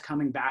GIs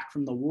coming back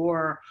from the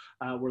war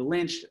were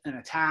lynched and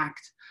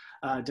attacked,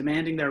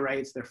 demanding their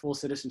rights, their full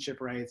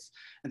citizenship rights.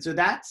 And so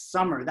that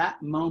summer,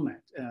 that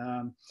moment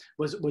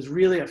was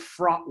really a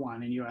fraught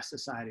one in US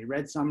society.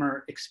 Red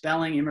Summer,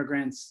 expelling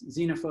immigrants,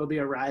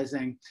 xenophobia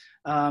rising.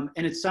 And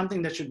it's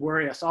something that should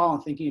worry us all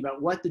in thinking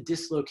about what the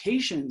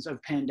dislocations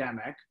of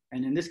pandemic,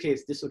 and in this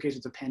case,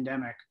 dislocations of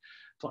pandemic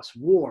plus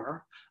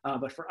war,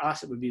 but for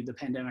us, it would be the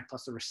pandemic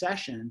plus the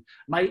recession,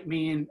 might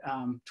mean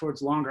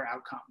towards longer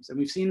outcomes. And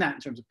we've seen that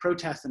in terms of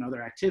protests and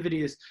other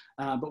activities,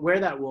 but where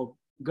that will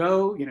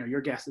go,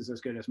 your guess is as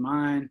good as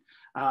mine.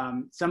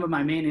 Some of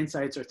my main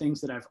insights are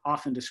things that I've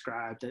often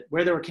described, that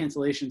where there were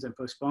cancellations and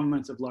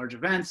postponements of large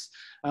events,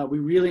 we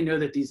really know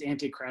that these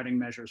anti-crowding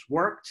measures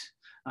worked.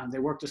 They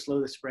worked to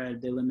slow the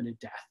spread, they limited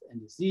death and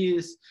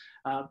disease.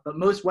 But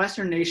most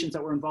Western nations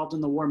that were involved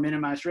in the war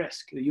minimized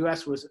risk. The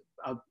US was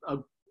a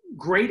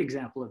great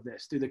example of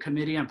this. Through the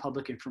Committee on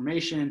Public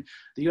Information,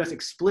 the US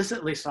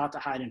explicitly sought to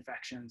hide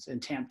infections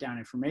and tamp down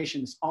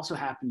information. This also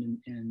happened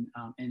in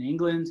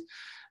England.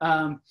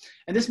 And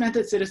this meant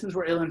that citizens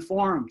were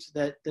ill-informed,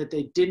 that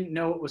they didn't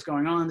know what was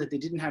going on, that they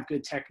didn't have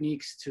good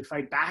techniques to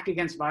fight back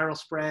against viral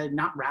spread,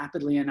 not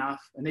rapidly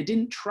enough, and they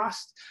didn't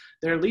trust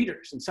their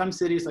leaders. In some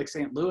cities like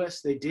St.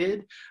 Louis, they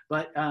did,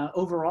 but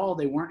overall,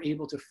 they weren't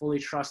able to fully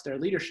trust their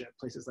leadership,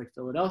 places like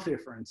Philadelphia,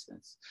 for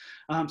instance.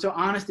 So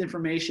honest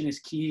information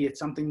is key. It's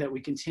something that we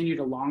continue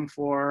to long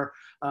for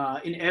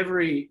in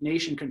every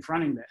nation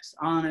confronting this.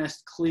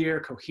 Honest, clear,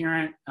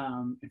 coherent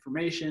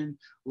information.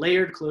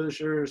 Layered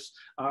closures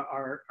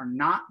are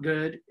not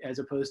good, as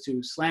opposed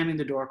to slamming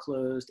the door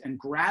closed, and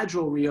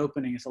gradual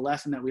reopening is a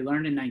lesson that we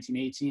learned in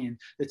 1918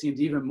 that seems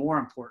even more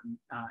important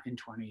in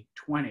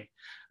 2020.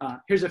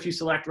 Here's a few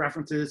select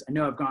references. I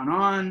know I've gone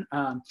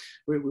on.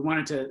 We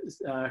wanted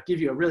to give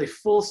you a really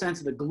full sense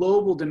of the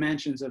global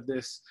dimensions of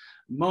this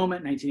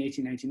moment,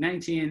 1918,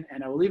 1919,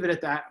 and I will leave it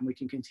at that, and we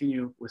can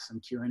continue with some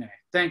Q&A.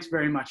 Thanks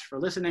very much for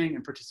listening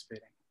and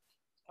participating.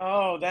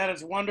 Oh, that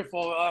is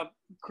wonderful.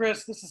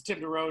 Chris, this is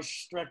Tim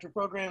DeRoche, Director of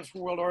Programs for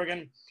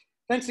WorldOregon.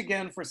 Thanks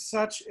again for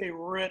such a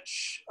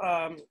rich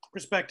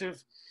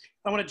perspective.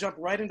 I want to jump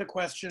right into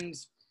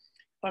questions.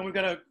 We've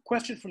got a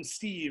question from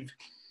Steve,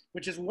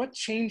 which is what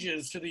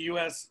changes to the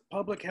US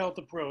public health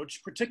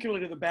approach,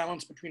 particularly to the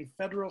balance between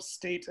federal,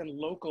 state, and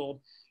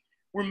local,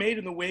 were made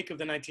in the wake of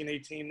the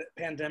 1918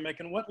 pandemic,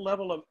 and what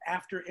level of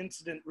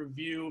after-incident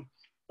review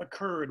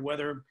occurred,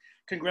 whether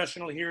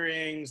congressional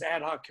hearings,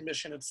 ad hoc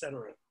commission, et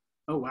cetera?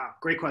 Oh, wow,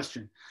 great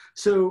question.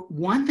 So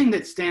one thing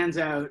that stands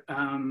out,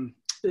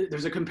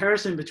 there's a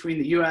comparison between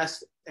the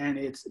US and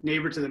its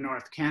neighbor to the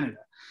north, Canada.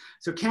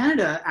 So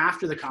Canada,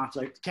 after the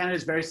conflict, Canada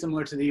is very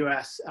similar to the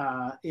US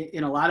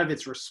in a lot of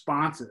its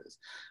responses.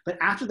 But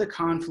after the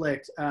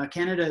conflict,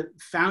 Canada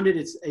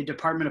founded a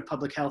Department of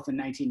Public Health in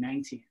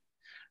 1919.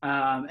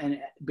 And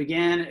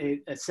began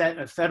a set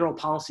of federal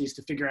policies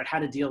to figure out how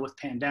to deal with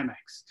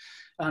pandemics.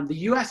 The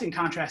US, in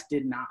contrast,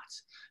 did not.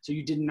 So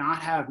you did not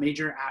have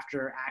major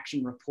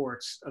after-action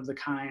reports of the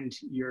kind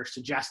you're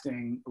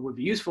suggesting would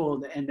be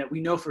useful, and that we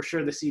know for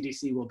sure the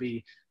CDC will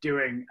be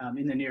doing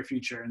in the near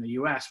future in the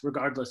US,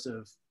 regardless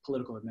of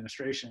political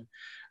administration.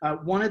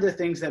 One of the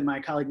things that my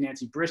colleague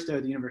Nancy Bristow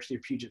at the University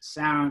of Puget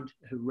Sound,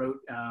 who wrote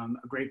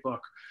a great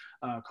book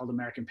called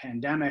American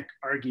Pandemic,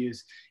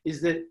 argues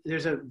is that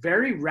there's a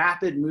very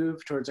rapid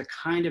move towards a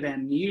kind of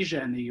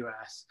amnesia in the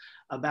US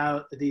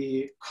about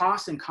the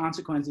costs and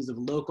consequences of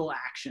local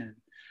action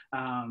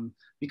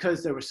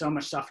because there was so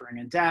much suffering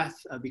and death,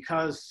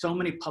 because so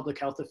many public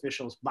health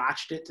officials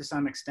botched it to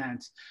some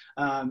extent,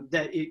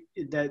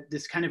 that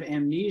this kind of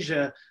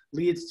amnesia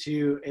leads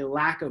to a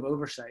lack of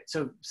oversight.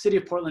 So City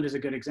of Portland is a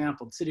good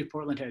example. The City of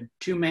Portland had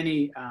too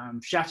many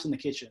chefs in the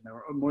kitchen. There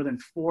were more than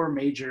 4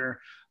 major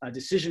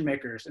decision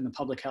makers in the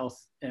public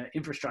health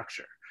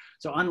infrastructure.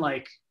 So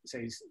unlike,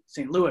 say,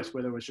 St. Louis,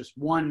 where there was just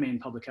one main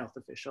public health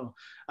official,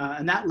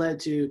 and that led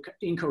to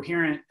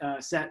incoherent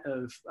set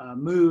of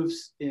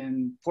moves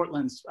in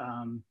Portland's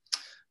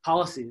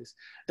policies.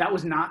 That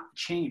was not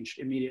changed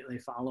immediately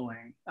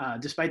following,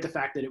 despite the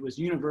fact that it was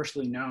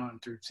universally known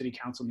through city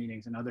council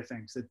meetings and other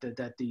things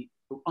that the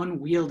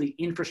unwieldy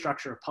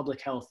infrastructure of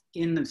public health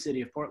in the city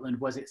of Portland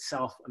was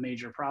itself a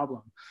major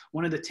problem.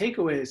 One of the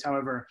takeaways,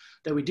 however,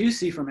 that we do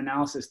see from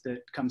analysis that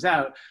comes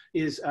out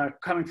is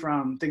coming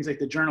from things like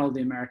the Journal of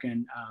the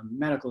American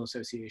Medical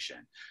Association.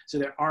 So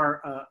there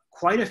are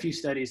quite a few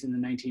studies in the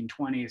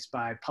 1920s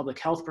by public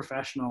health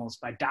professionals,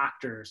 by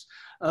doctors,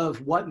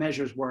 of what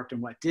measures worked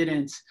and what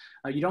didn't.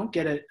 You don't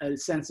get a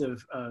sense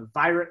of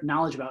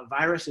knowledge about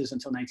viruses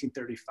until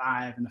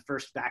 1935 and the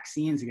first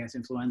vaccines against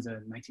influenza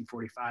in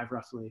 1945,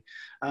 roughly.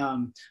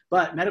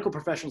 But medical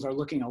professionals are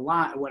looking a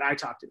lot at what I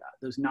talked about,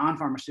 those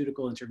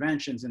non-pharmaceutical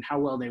interventions and how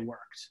well they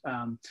worked,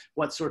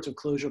 what sorts of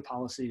closure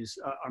policies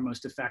are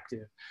most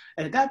effective.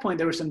 And at that point,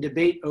 there was some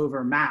debate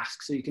over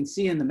masks. So you can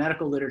see in the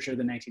medical literature of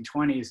the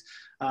 1920s,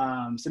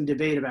 some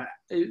debate about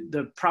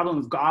the problem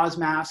of gauze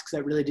masks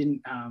that really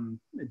didn't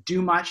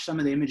do much. Some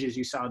of the images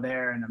you saw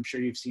there, and I'm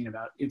sure you've seen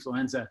about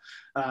influenza.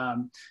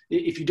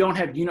 If you don't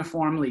have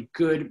uniformly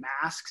good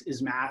masks,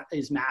 is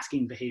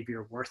masking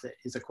behavior worth it,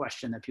 is a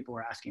question that people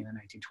were asking in the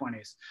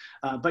 1920s.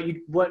 But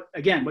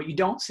what you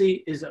don't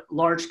see is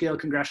large-scale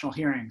congressional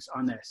hearings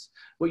on this.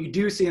 What you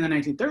do see in the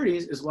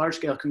 1930s is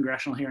large-scale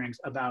congressional hearings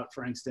about,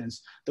 for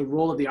instance, the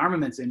role of the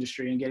armaments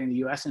industry in getting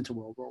the US into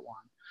World War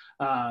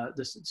I.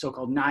 The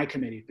so-called NIE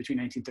committee between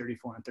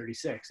 1934 and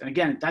 36. And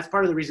again, that's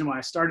part of the reason why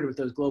I started with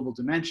those global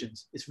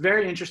dimensions. It's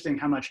very interesting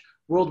how much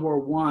World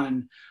War I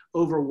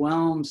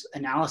overwhelms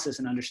analysis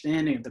and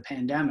understanding of the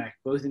pandemic,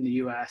 both in the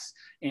US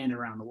and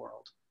around the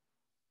world.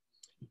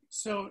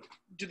 So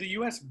did the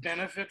US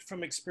benefit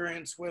from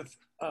experience with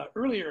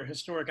earlier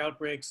historic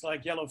outbreaks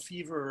like yellow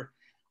fever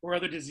or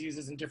other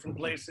diseases in different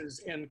places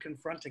in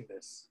confronting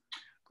this?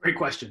 Great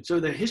question. So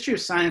the history of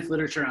science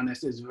literature on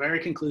this is very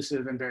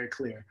conclusive and very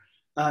clear.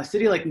 A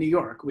city like New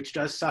York, which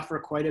does suffer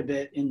quite a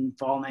bit in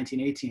fall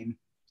 1918,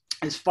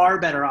 is far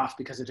better off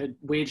because it had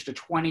waged a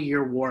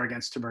 20-year war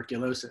against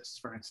tuberculosis,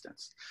 for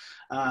instance.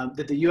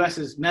 That the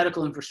US's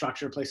medical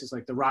infrastructure, places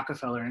like the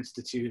Rockefeller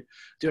Institute,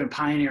 doing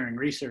pioneering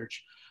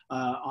research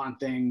on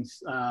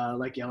things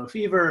like yellow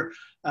fever,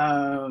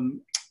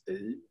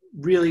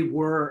 really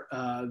were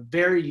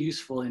very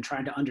useful in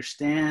trying to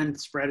understand the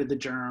spread of the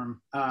germ,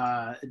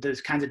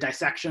 those kinds of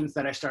dissections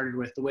that I started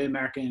with, the way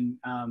American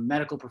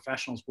medical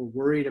professionals were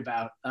worried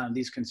about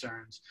these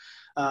concerns.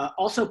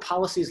 Also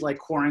policies like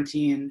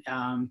quarantine,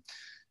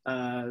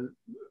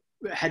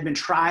 had been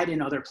tried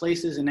in other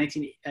places. In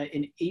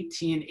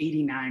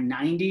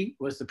 1889-90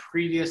 was the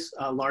previous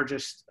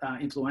largest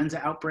influenza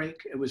outbreak.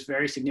 It was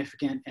very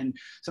significant, and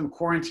some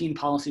quarantine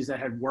policies that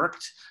had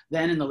worked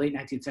then in the late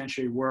 19th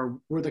century were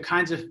the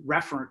kinds of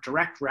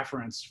direct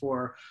reference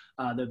for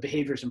the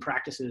behaviors and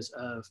practices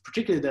of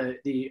particularly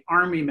the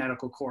Army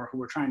Medical Corps, who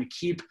were trying to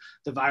keep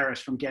the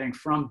virus from getting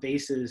from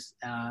bases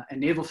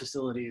and naval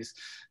facilities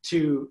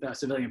to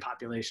civilian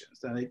populations.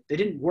 So they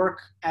didn't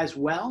work as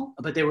well,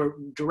 but they were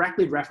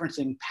directly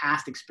referencing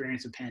past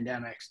experience of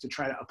pandemics to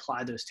try to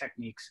apply those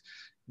techniques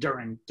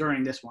during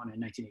this one in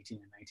 1918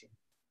 and 19.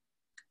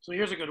 So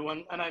here's a good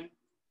one, and I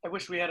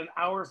wish we had an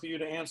hour for you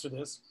to answer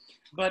this,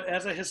 but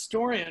as a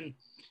historian,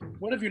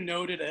 what have you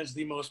noted as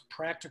the most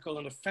practical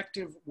and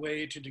effective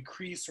way to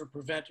decrease or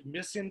prevent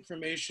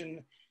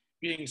misinformation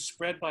being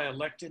spread by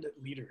elected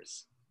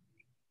leaders?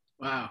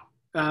 Wow.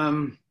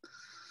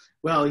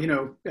 Well,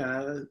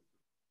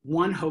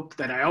 one hope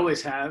that I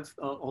always have,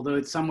 although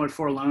it's somewhat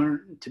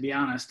forlorn, to be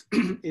honest,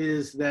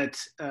 is that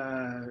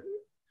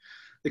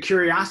the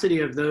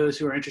curiosity of those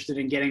who are interested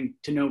in getting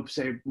to know,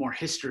 say, more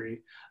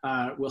history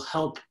will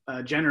help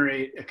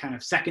generate a kind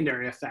of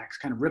secondary effects,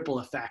 kind of ripple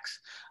effects,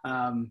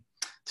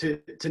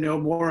 to know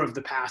more of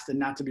the past and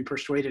not to be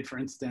persuaded, for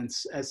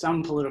instance, as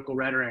some political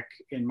rhetoric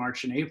in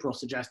March and April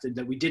suggested,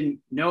 that we didn't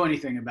know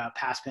anything about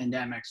past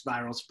pandemics,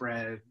 viral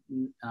spread,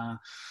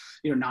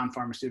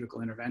 non-pharmaceutical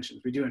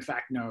interventions. We do, in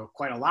fact, know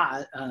quite a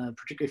lot,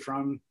 particularly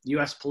from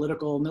US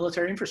political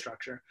military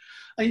infrastructure.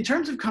 In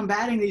terms of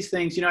combating these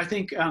things, I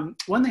think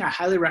one thing I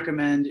highly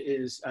recommend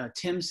is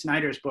Tim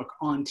Snyder's book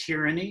On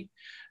Tyranny.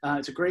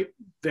 It's a great,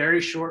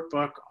 very short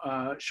book,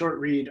 short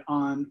read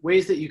on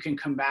ways that you can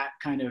combat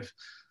kind of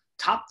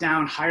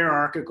top-down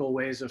hierarchical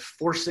ways of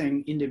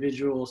forcing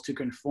individuals to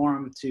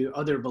conform to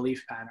other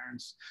belief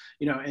patterns,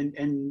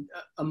 and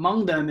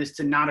among them is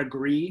to not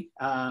agree,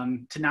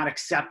 to not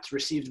accept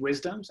received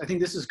wisdoms. I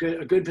think this is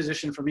a good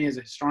position for me as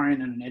a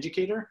historian and an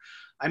educator.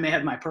 I may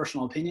have my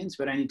personal opinions,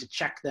 but I need to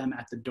check them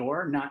at the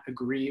door, not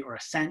agree or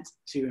assent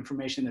to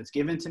information that's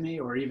given to me,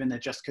 or even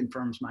that just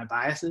confirms my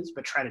biases,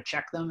 but try to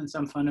check them in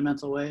some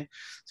fundamental way.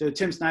 So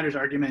Tim Snyder's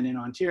argument in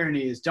On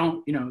Tyranny is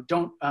don't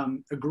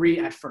agree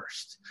at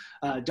first.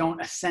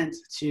 Don't assent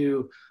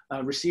to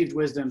received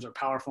wisdoms or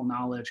powerful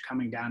knowledge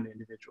coming down to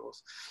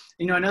individuals.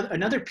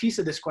 Another piece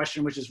of this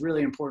question, which is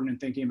really important in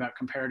thinking about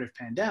comparative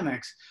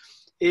pandemics,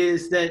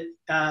 is that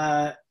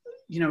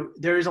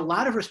there is a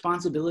lot of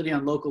responsibility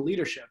on local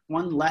leadership.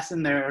 One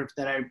lesson there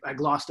that I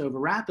glossed over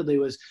rapidly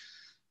was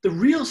the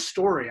real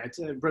story. I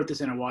wrote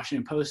this in a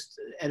Washington Post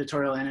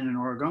editorial and in an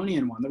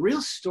Oregonian one. The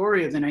real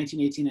story of the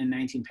 1918 and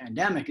 19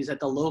 pandemic is at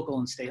the local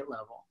and state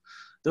level.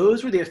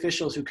 Those were the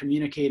officials who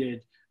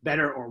communicated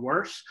better or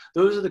worse.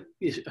 Those are the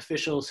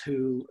officials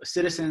who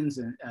citizens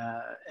and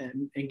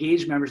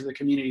engaged members of the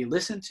community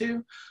listened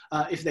to.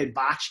 If they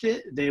botched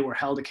it, they were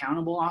held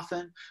accountable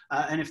often.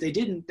 And if they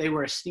didn't, they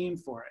were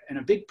esteemed for it. And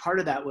a big part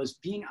of that was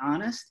being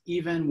honest,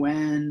 even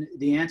when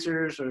the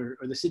answers or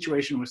the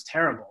situation was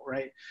terrible,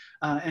 right?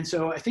 And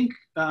so I think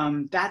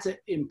that's an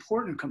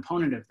important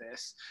component of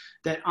this,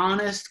 that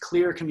honest,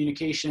 clear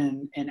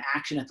communication and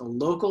action at the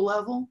local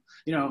level,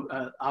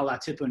 a la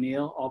Tip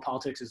O'Neill, all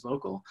politics is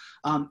local,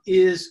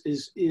 is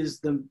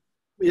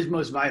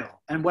most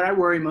vital. And what I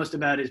worry most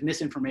about is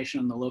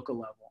misinformation on the local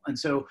level. And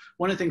so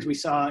one of the things we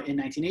saw in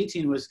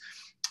 1918 was,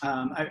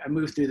 I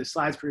moved through the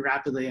slides pretty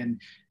rapidly,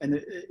 and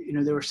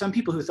there were some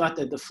people who thought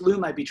that the flu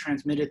might be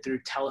transmitted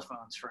through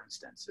telephones, for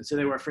instance, and so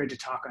they were afraid to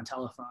talk on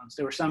telephones.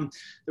 There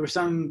were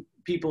some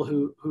people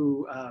who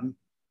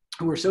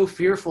were so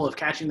fearful of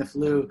catching the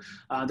flu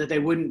that they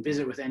wouldn't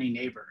visit with any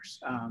neighbors.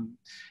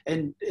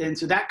 And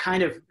so that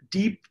kind of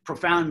deep,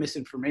 profound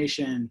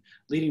misinformation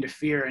leading to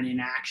fear and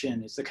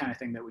inaction is the kind of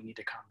thing that we need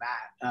to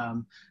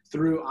combat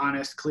through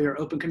honest, clear,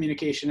 open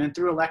communication, and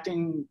through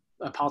electing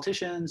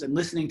politicians and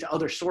listening to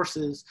other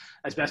sources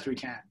as best we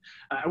can.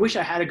 I wish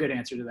I had a good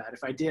answer to that.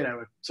 If I did, I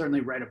would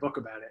certainly write a book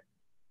about it.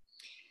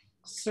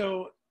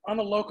 So on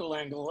the local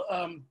angle,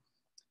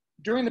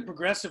 during the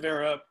Progressive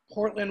Era,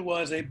 Portland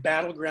was a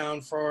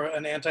battleground for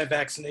an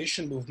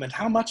anti-vaccination movement.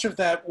 How much of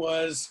that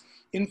was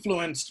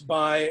influenced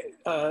by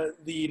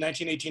the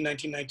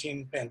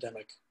 1918-1919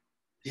 pandemic?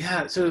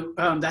 Yeah, so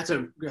that's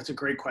a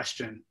great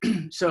question.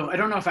 So I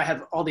don't know if I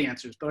have all the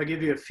answers, but I'll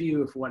give you a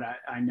few of what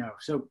I know.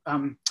 So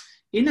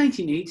in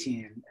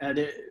 1918,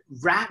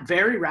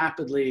 very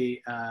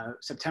rapidly,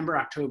 September,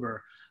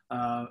 October,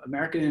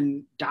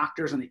 American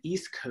doctors on the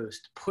East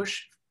Coast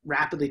pushed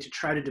rapidly to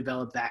try to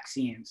develop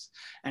vaccines.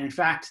 And in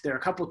fact, there are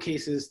a couple of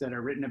cases that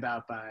are written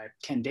about by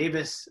Ken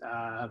Davis,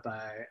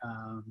 by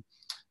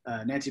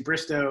Nancy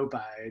Bristow,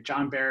 by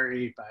John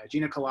Barry, by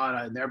Gina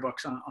Colada in their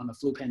books on the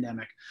flu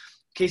pandemic.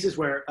 Cases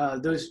where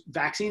those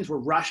vaccines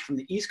were rushed from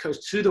the East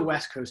Coast to the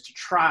West Coast to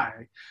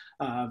try,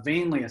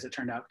 vainly as it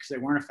turned out, because they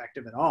weren't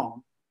effective at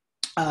all,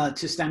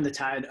 to stem the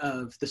tide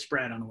of the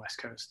spread on the West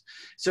Coast.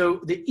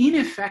 So the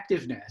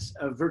ineffectiveness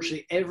of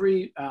virtually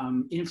every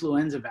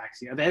influenza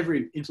vaccine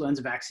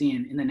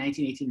in the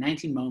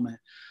 1918-19 moment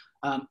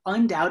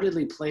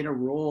undoubtedly played a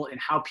role in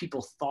how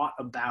people thought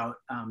about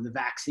the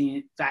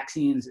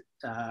vaccines'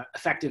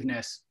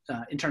 effectiveness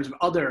in terms of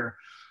other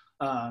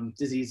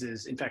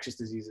diseases, infectious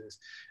diseases.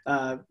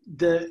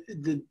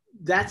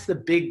 That's the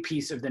big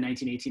piece of the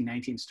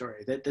 1918-19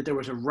 story, that there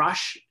was a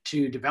rush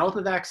to develop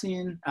a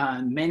vaccine.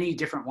 Many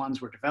different ones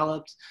were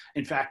developed.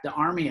 In fact, the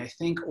Army, I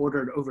think,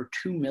 ordered over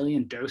 2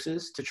 million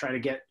doses to try to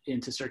get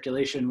into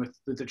circulation with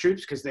the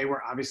troops, because they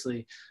were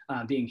obviously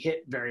being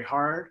hit very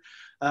hard.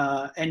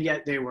 And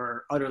yet they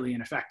were utterly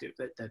ineffective,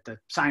 that the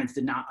science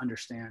did not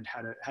understand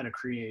how to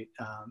create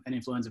an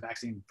influenza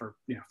vaccine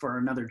for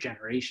another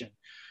generation.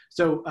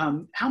 So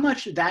how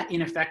much that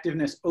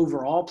ineffectiveness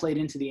overall played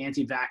into the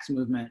anti-vax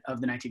movement of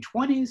the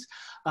 1920s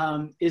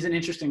is an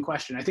interesting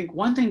question. I think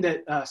one thing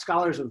that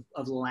scholars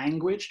of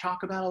language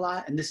talk about a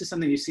lot, and this is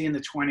something you see in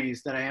the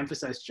 20s that I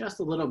emphasize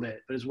just a little bit,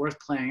 but is worth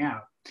playing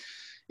out,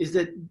 is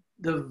that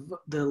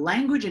the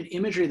language and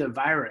imagery of the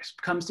virus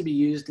comes to be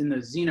used in the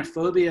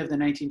xenophobia of the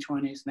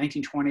 1920s.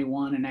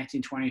 1921 and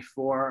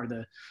 1924 are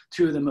the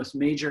two of the most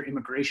major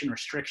immigration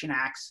restriction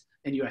acts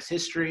in US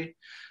history.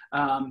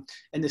 And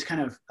this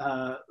kind of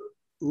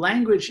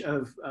language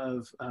of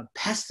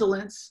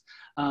pestilence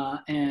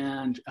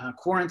and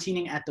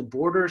quarantining at the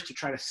borders to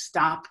try to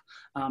stop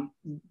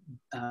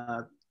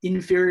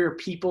inferior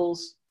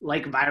peoples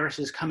like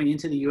viruses coming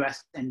into the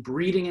US and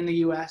breeding in the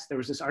US. There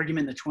was this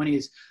argument in the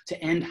 20s to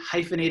end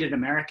hyphenated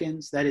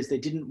Americans. That is, they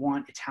didn't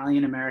want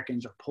Italian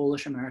Americans or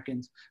Polish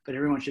Americans, but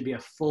everyone should be a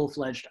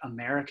full-fledged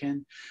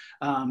American.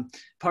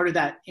 Part of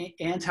that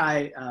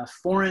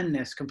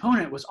anti-foreignness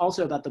component was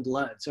also about the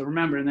blood. So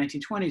remember, in the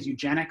 1920s,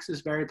 eugenics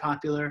is very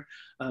popular.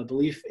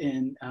 Belief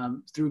in,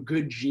 through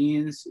good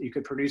genes, you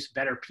could produce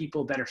better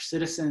people, better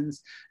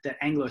citizens, that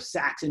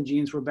Anglo-Saxon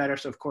genes were better.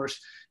 So of course,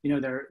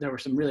 there were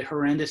some really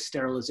horrendous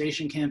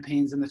sterilization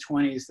campaigns in the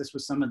 20s. This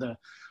was some of the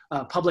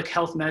public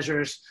health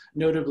measures,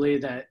 notably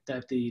that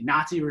the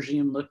Nazi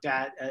regime looked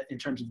at in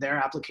terms of their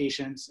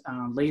applications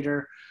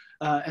later.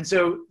 And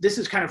so this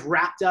is kind of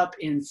wrapped up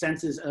in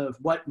senses of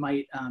what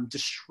might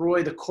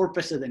destroy the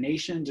corpus of the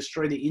nation,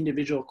 destroy the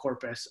individual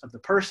corpus of the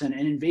person,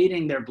 and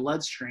invading their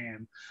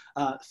bloodstream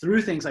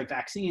through things like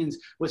vaccines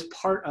was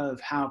part of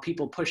how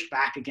people pushed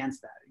back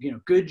against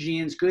that. Good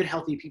genes, good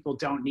healthy people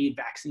don't need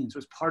vaccines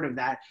was part of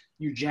that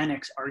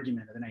eugenics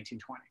argument of the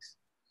 1920s.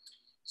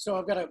 So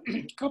I've got a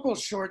couple of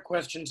short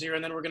questions here,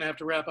 and then we're going to have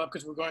to wrap up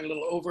because we're going a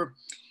little over.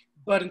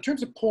 But in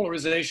terms of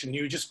polarization,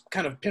 you just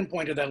kind of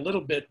pinpointed that a little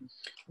bit.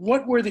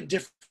 What were the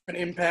different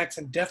impacts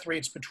and death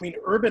rates between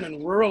urban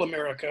and rural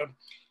America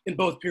in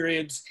both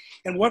periods?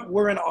 And what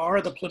were and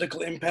are the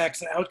political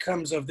impacts and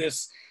outcomes of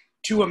this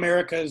to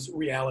America's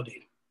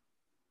reality?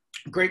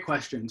 Great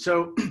question.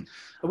 So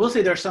I will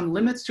say there are some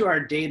limits to our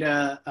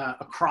data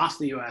across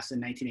the US in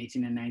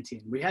 1918 and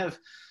 19. We have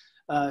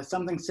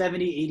something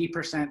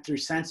 70–80% through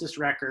census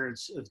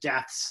records of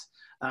deaths.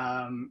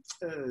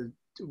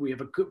 We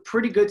have a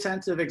pretty good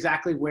sense of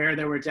exactly where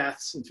there were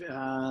deaths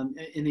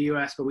in the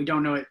US, but we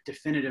don't know it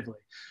definitively.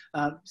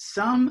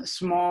 Some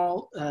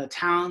small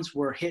towns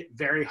were hit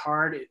very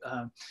hard.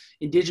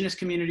 Indigenous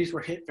communities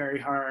were hit very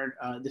hard.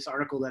 This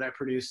article that I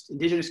produced,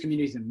 indigenous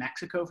communities in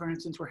Mexico, for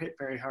instance, were hit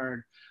very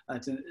hard.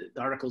 The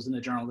article's in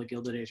the Journal of the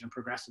Gilded Age and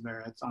Progressive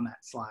Era. It's on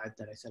that slide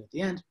that I said at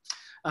the end.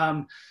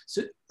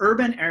 So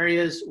urban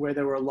areas where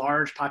there were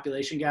large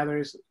population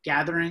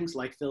gatherings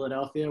like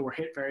Philadelphia were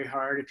hit very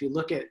hard. If you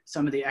look at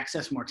some of the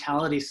excess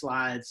mortality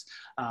slides,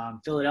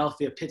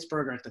 Philadelphia,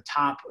 Pittsburgh are at the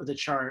top of the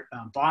chart.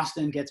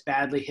 Boston gets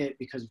badly hit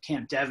because of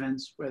Camp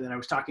Devens, that I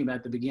was talking about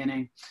at the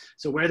beginning.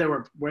 So where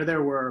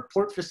there were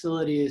port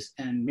facilities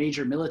and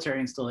major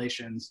military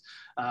installations,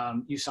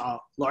 you saw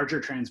larger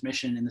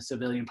transmission in the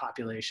civilian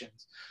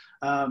populations.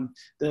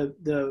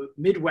 The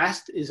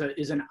Midwest is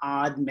an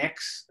odd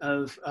mix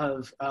of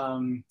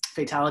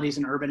fatalities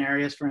in urban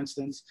areas, for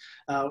instance.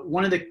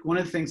 One of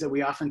the things that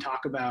we often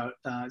talk about,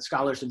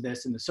 scholars of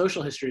this in the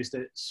social history, is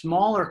that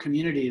smaller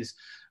communities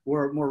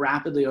were more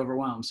rapidly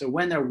overwhelmed. So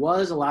when there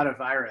was a lot of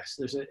virus,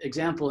 there's an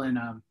example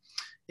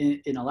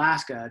in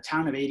Alaska, a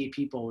town of 80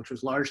 people, which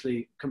was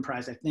largely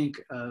comprised, I think,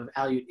 of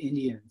Aleut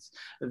Indians,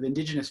 of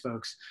indigenous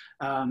folks.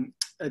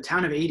 A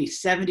town of 80,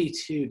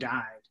 72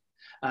 died.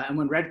 And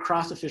when Red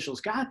Cross officials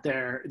got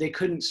there, they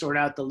couldn't sort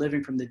out the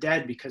living from the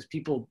dead because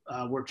people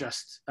were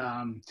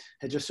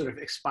had just sort of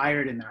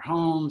expired in their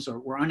homes or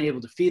were unable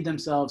to feed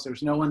themselves. There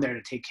was no one there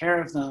to take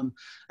care of them.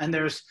 And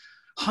there's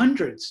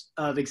hundreds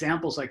of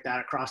examples like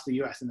that across the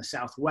US, in the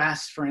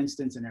Southwest, for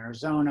instance, in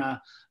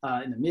Arizona,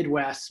 in the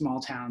Midwest, small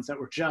towns that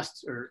were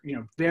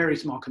very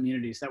small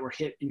communities that were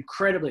hit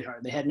incredibly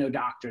hard. They had no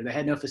doctor, they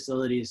had no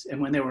facilities.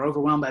 And when they were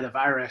overwhelmed by the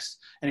virus,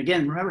 and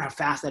again, remember how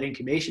fast that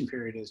incubation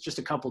period is, just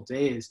a couple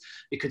days,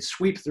 it could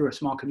sweep through a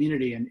small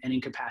community and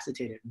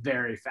incapacitate it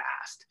very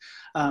fast.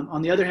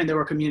 On the other hand, there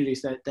were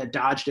communities that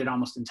dodged it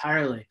almost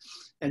entirely.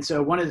 And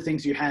so one of the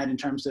things you had in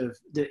terms of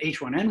the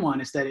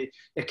H1N1 is that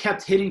it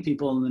kept hitting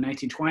people in the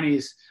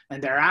 1920s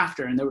and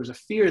thereafter, and there was a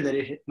fear that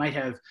it might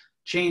have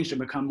changed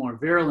and become more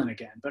virulent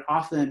again. But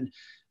often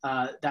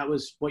that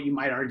was what you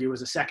might argue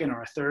was a second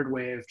or a third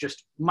wave,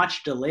 just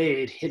much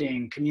delayed,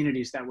 hitting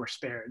communities that were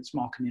spared,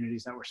 small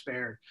communities that were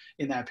spared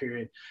in that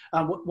period.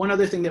 One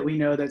other thing that we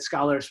know that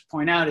scholars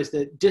point out is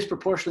that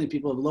disproportionately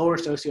people of lower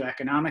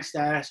socioeconomic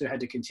status who had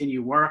to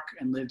continue work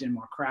and lived in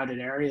more crowded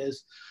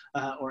areas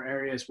or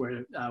areas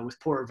where with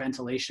poor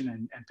ventilation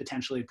and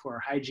potentially poor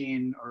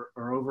hygiene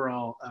or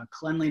overall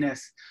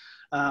cleanliness,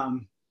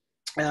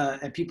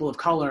 and people of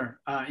color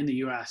in the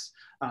US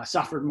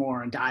suffered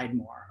more and died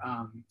more.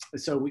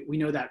 So we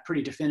know that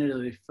pretty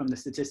definitively from the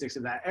statistics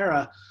of that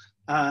era,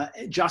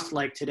 just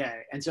like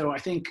today. And so I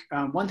think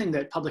one thing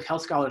that public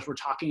health scholars were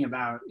talking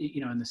about,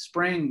 in the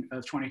spring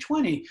of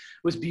 2020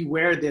 was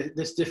beware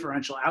this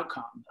differential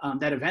outcome,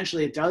 that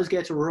eventually it does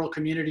get to rural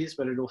communities,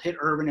 but it'll hit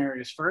urban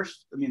areas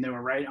first. I mean, they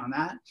were right on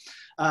that.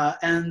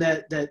 And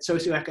that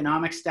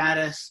socioeconomic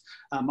status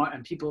and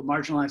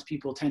marginalized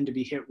people tend to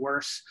be hit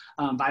worse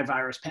by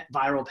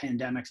viral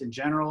pandemics in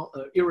general,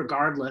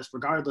 regardless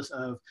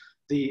of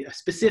the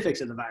specifics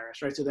of the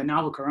virus, right? So the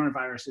novel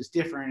coronavirus is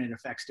different. It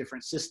affects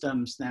different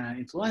systems than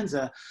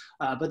influenza,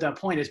 but the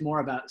point is more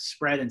about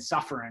spread and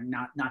suffering,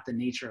 not the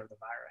nature of the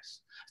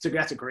virus. So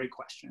that's a great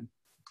question.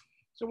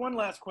 So one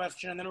last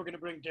question, and then we're going to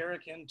bring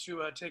Derek in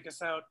to take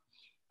us out.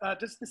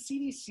 Does the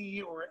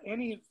CDC or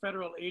any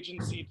federal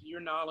agency, to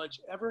your knowledge,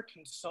 ever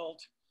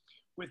consult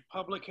with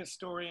public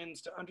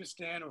historians to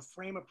understand or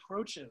frame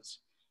approaches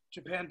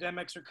to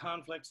pandemics or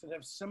conflicts that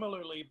have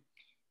similarly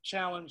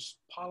challenged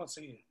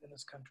policy in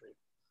this country?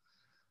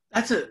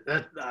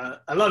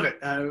 I love it.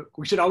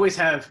 We should always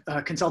have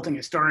consulting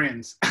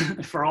historians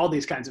for all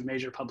these kinds of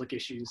major public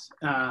issues,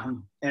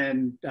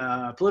 and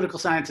political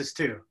scientists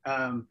too,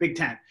 Big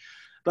Tent.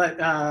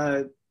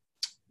 But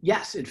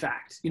yes, in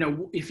fact,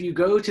 if you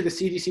go to the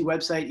CDC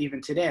website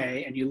even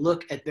today and you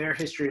look at their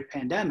history of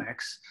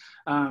pandemics,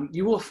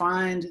 you will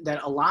find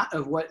that a lot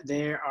of what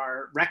they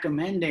are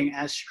recommending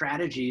as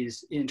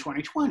strategies in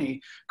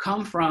 2020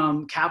 come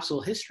from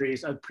capsule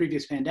histories of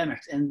previous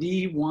pandemics. And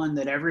the one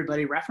that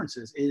everybody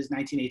references is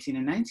 1918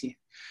 and 19.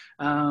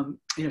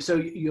 So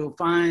you'll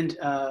find,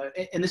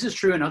 and this is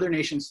true in other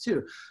nations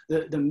too,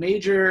 the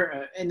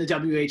major, in the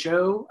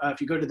WHO,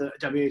 if you go to the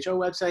WHO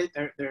website,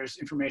 there's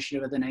information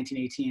about the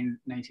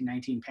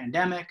 1918-1919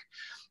 pandemic.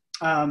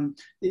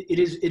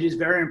 It is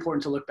very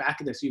important to look back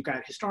at this. You've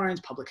got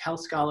historians, public health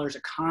scholars,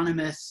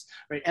 economists,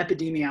 right,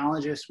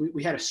 epidemiologists.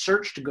 We had a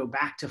search to go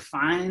back to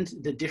find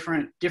the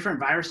different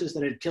viruses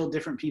that had killed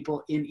different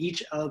people in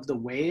each of the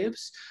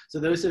waves. So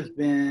those have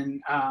been,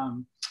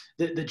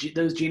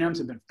 those genomes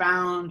have been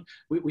found.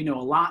 We know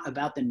a lot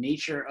about the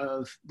nature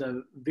of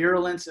the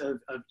virulence of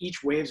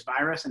each wave's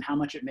virus and how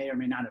much it may or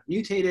may not have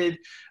mutated.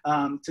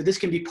 So this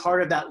can be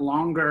part of that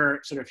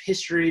longer sort of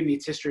history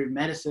meets history of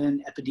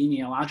medicine,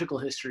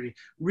 epidemiological history,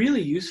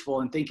 really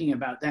useful in thinking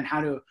about then how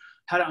to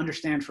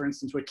understand, for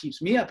instance, what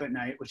keeps me up at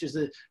night, which is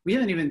that we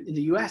haven't even, in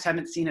the US,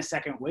 haven't seen a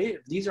second wave.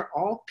 These are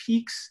all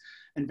peaks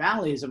and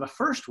valleys of a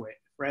first wave.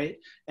 Right?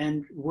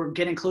 And we're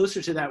getting closer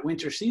to that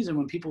winter season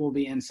when people will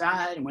be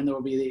inside and when there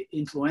will be the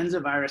influenza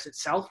virus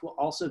itself will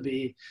also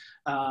be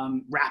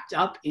wrapped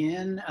up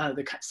in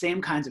the same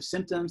kinds of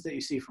symptoms that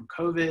you see from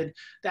COVID.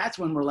 That's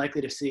when we're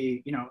likely to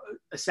see,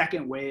 a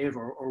second wave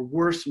or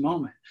worse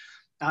moment.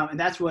 And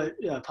that's what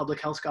public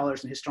health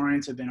scholars and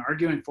historians have been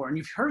arguing for. And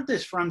you've heard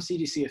this from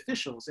CDC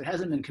officials. It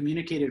hasn't been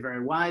communicated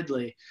very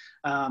widely,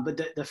 but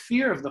the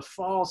fear of the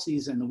fall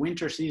season, the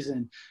winter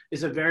season,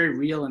 is a very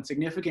real and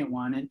significant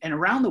one. And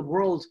around the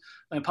world,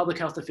 public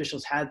health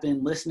officials have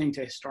been listening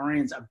to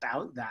historians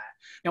about that.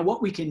 Now,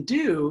 what we can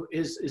do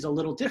is a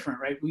little different,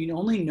 right? We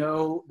only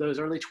know those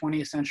early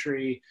 20th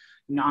century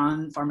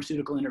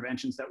non-pharmaceutical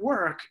interventions that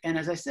work. And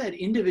as I said,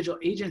 individual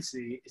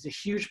agency is a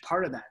huge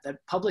part of that. That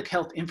public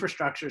health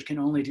infrastructures can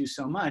only do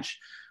so much,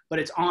 but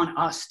it's on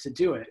us to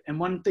do it. And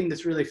one thing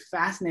that's really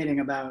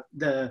fascinating about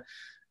the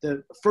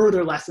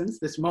further lessons,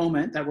 this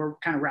moment that we're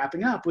kind of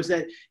wrapping up, was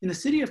that in the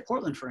city of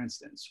Portland, for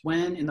instance,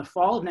 when in the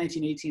fall of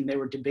 1918, they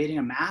were debating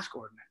a mask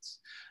ordinance.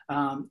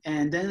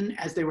 And then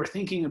as they were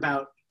thinking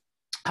about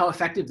how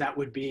effective that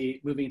would be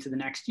moving into the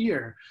next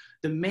year,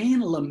 the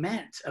main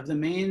lament of the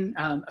main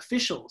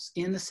officials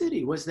in the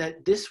city was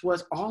that this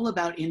was all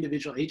about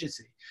individual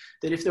agency,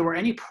 that if there were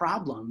any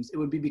problems, it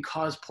would be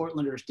because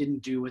Portlanders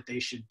didn't do what they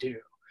should do,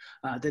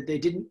 that they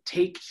didn't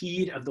take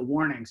heed of the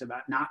warnings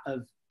about of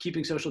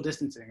keeping social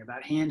distancing,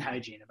 about hand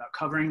hygiene, about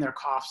covering their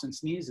coughs and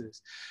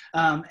sneezes.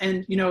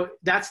 And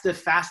that's the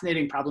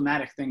fascinating,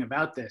 problematic thing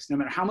about this. No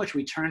matter how much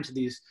we turn to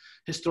these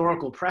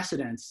historical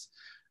precedents,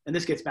 and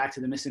this gets back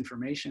to the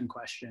misinformation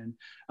question,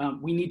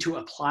 we need to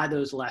apply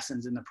those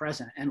lessons in the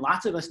present. And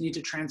lots of us need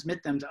to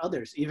transmit them to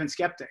others, even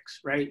skeptics,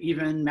 right?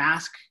 Even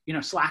mask,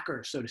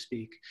 slackers, so to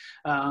speak.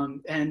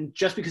 And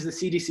just because the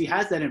CDC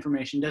has that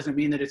information doesn't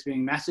mean that it's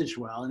being messaged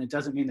well, and it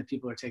doesn't mean that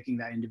people are taking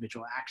that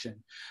individual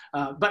action.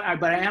 But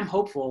I am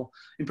hopeful,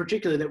 in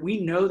particular, that we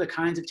know the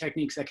kinds of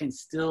techniques that can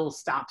still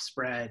stop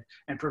spread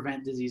and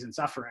prevent disease and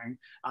suffering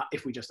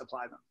if we just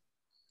apply them.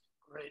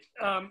 Great.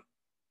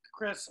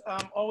 Chris,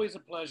 always a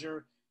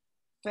pleasure.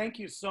 Thank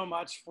you so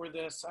much for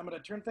this. I'm going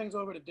to turn things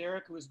over to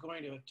Derek, who is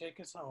going to take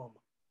us home.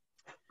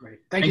 Great.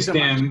 Thank you so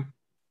much. Tim.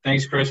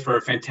 Thanks, Chris, for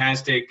a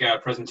fantastic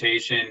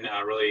presentation,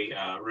 really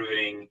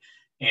riveting.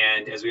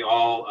 And as we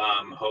all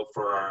hope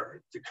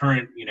for the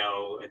current,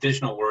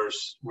 additional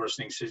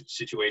worsening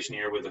situation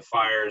here with the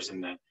fires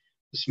and the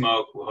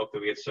smoke, we'll hope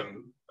that we get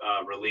some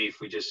relief.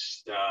 We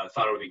just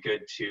thought it would be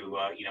good to,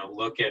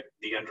 look at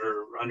the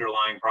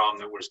underlying problem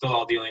that we're still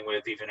all dealing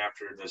with even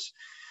after this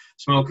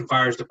smoke and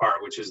fires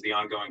depart, which is the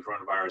ongoing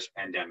coronavirus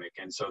pandemic.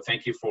 And so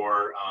thank you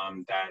for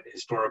that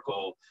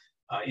historical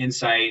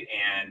insight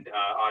and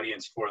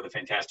audience for the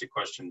fantastic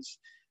questions.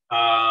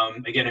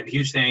 Again, a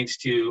huge thanks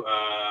to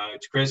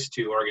Chris,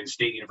 to Oregon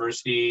State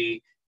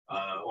University,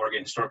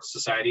 Oregon Historical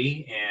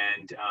Society,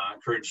 and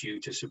encourage you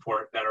to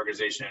support that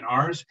organization and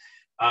ours.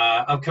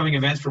 Upcoming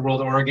events for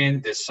World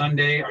Oregon this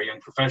Sunday, our young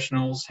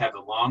professionals have the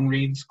Long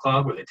Reads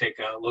Club, where they take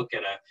a look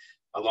at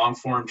a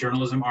long-form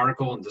journalism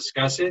article and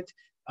discuss it.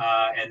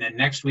 And then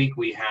next week,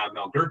 we have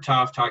Mel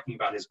Gertoff talking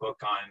about his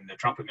book on the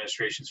Trump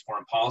administration's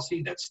foreign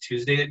policy. That's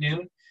Tuesday at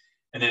noon.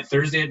 And then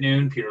Thursday at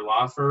noon, Peter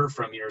Laufer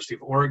from University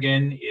of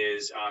Oregon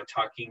is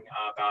talking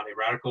about a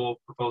radical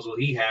proposal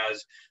he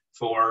has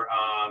for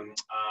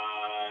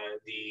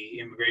the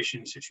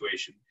immigration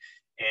situation.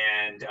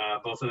 And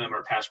both of them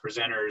are past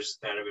presenters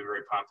that have been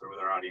very popular with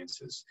our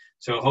audiences.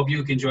 So hope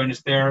you can join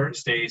us there.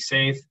 Stay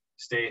safe,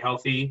 stay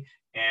healthy.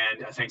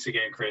 And thanks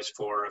again, Chris,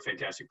 for a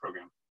fantastic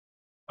program.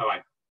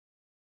 Bye-bye.